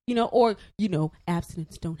 Or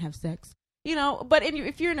abstinence, don't have sex. But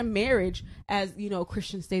if you're in a marriage, as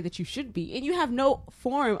Christians say that you should be, and you have no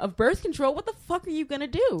form of birth control, what the fuck are you gonna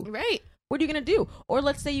do? Right. What are you gonna do? Or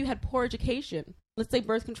let's say you had poor education. Let's say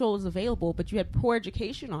birth control is available, but you had poor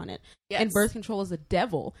education on it, Yes. and birth control is a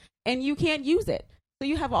devil, and you can't use it. So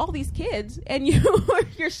you have all these kids, and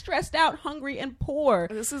you're stressed out, hungry, and poor.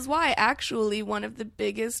 This is why actually one of the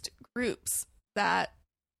biggest groups that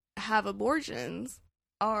have abortions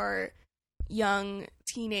are young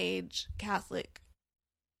teenage Catholic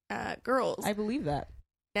girls. I believe that.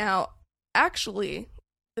 Now, actually,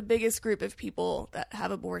 the biggest group of people that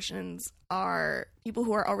have abortions are people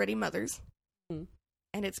who are already mothers. Mm.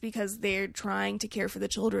 And it's because they're trying to care for the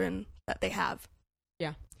children that they have.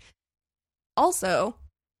 Yeah. Also,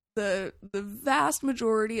 the vast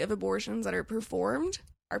majority of abortions that are performed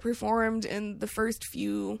in the first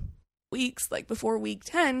few weeks, like before week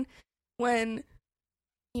 10, when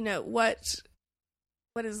what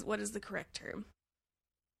is the correct term?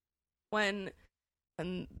 When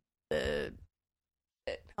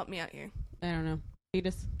help me out here. I don't know.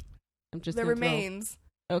 Fetus. I'm just The gonna remains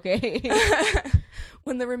Okay.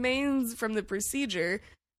 When the remains from the procedure,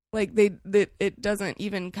 like it doesn't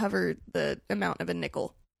even cover the amount of a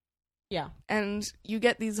nickel. Yeah. And you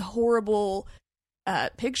get these horrible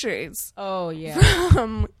pictures Oh, yeah.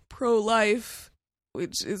 from pro-life,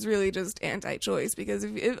 which is really just anti-choice. Because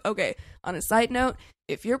if okay, on a side note,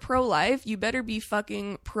 if you're pro-life, you better be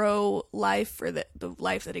fucking pro-life for the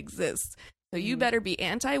life that exists. So you better be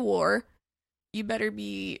anti-war. You better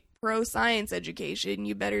be pro-science education.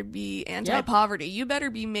 You better be anti-poverty. You better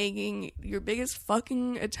be making your biggest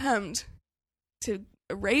fucking attempt to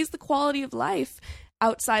raise the quality of life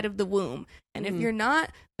outside of the womb. And if you're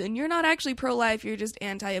not, then you're not actually pro-life. You're just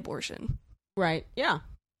anti-abortion. Right. Yeah.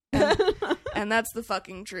 And that's the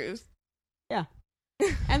fucking truth. Yeah.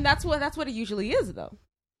 And that's what it usually is, though.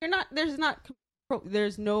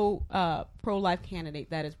 There's no pro-life candidate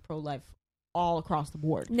that is pro-life all across the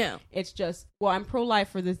board. No. It's just, well, I'm pro-life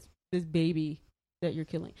for this baby that you're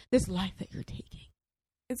killing, this life that you're taking.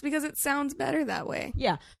 It's because it sounds better that way.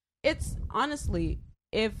 Yeah. It's honestly,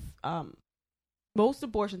 if most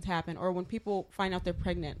abortions happen, or when people find out they're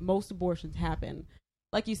pregnant, most abortions happen,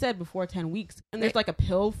 like you said, before 10 weeks. And there's like a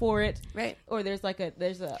pill for it. Right. Or there's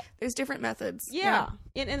different methods. Yeah.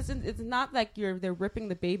 And it's not like they're ripping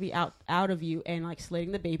the baby out of you and like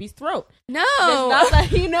slitting the baby's throat. No. There's not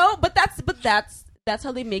that, but that's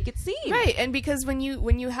how they make it seem. Right. And because when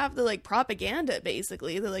you have the like propaganda,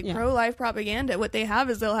 basically, the like pro-life propaganda, what they have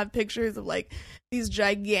is they'll have pictures of like these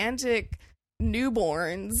gigantic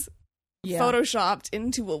newborns photoshopped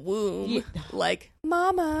into a womb. Yeah. Like,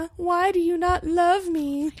 Mama, why do you not love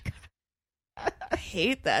me? I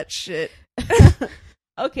hate that shit.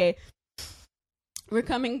 Okay. We're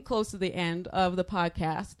coming close to the end of the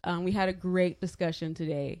podcast. We had a great discussion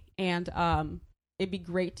today, and it'd be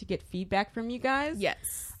great to get feedback from you guys. Yes.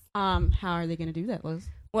 How are they going to do that, Liz?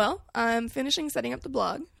 Well, I'm finishing setting up the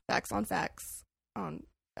blog. Facts on Facts.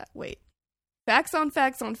 Facts on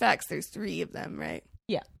Facts on Facts. There's 3 of them, right?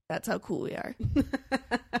 Yeah. That's how cool we are.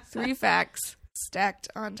 3 facts stacked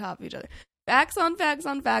on top of each other.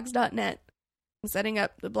 Factsonfactsonfacts.net. I'm setting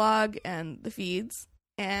up the blog and the feeds.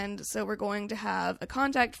 And so we're going to have a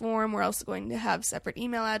contact form. We're also going to have separate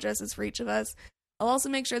email addresses for each of us. I'll also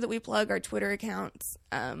make sure that we plug our Twitter accounts,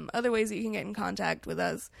 other ways that you can get in contact with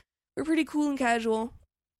us. We're pretty cool and casual,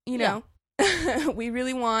 you know. We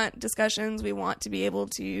really want discussions. We want to be able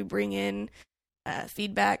to bring in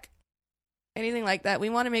feedback, anything like that. We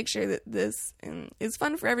want to make sure that this is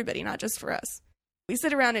fun for everybody, not just for us. We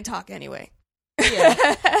sit around and talk anyway.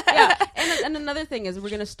 Yeah. And another thing is we're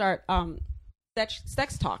going to start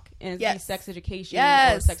sex talk and sex education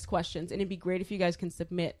or sex questions. And it'd be great if you guys can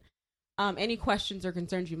submit any questions or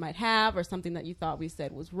concerns you might have, or something that you thought we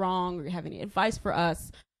said was wrong, or you have any advice for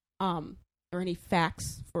us, or any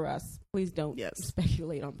facts for us. Please don't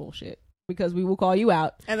speculate on bullshit, because we will call you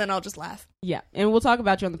out. And then I'll just laugh. Yeah. And we'll talk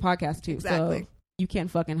about you on the podcast too. Exactly. So you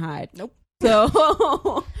can't fucking hide. Nope.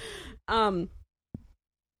 So,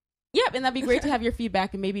 yeah, and that'd be great to have your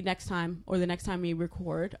feedback, and maybe next time, or the next time we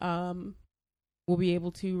record, we'll be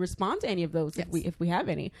able to respond to any of those if we have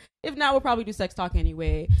any. If not, we'll probably do sex talk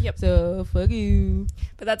anyway. Yep. So fuck you.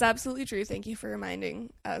 But that's absolutely true. Thank you for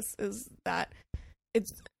reminding us. Is that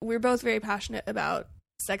we're both very passionate about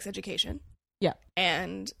sex education. Yeah.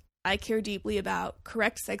 And I care deeply about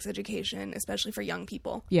correct sex education, especially for young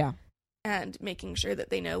people. Yeah. And making sure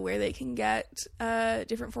that they know where they can get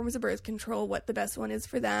different forms of birth control, what the best one is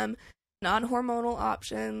for them, non-hormonal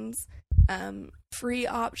options, free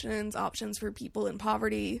options for people in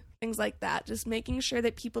poverty, things like that. Just making sure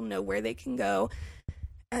that people know where they can go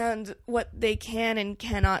and what they can and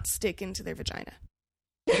cannot stick into their vagina.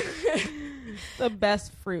 The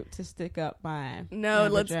best fruit to stick up my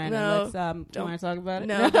let's vagina. Do you want to talk about it?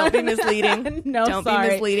 No, don't be misleading. Don't be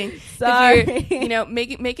misleading. Sorry.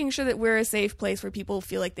 Making sure that we're a safe place where people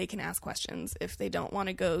feel like they can ask questions if they don't want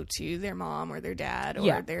to go to their mom or their dad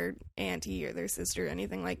or their auntie or their sister,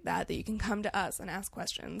 anything like that, that you can come to us and ask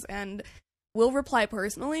questions, and we'll reply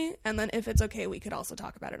personally, and then if it's okay, we could also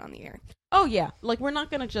talk about it on the air. Oh yeah, like we're not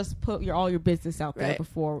gonna just put all your business out there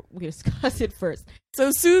before we discuss it first. So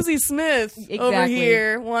Susie Smith over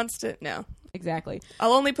here wants to know. Exactly.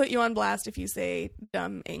 I'll only put you on blast if you say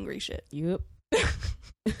dumb, angry shit. Yep.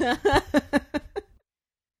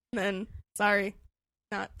 Then sorry,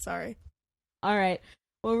 not sorry. All right.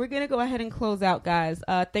 Well, we're gonna go ahead and close out, guys.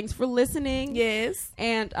 Thanks for listening. Yes.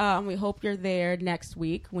 And we hope you're there next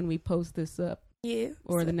week when we post this up. Yeah.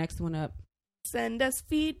 Or the next one up. Send us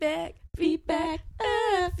feedback. Feedback.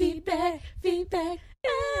 Feedback. Feedback.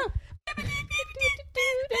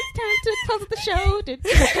 It's time to close the show.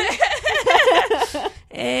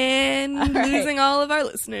 And losing all of our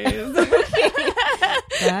listeners.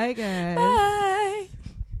 Bye, guys. Bye.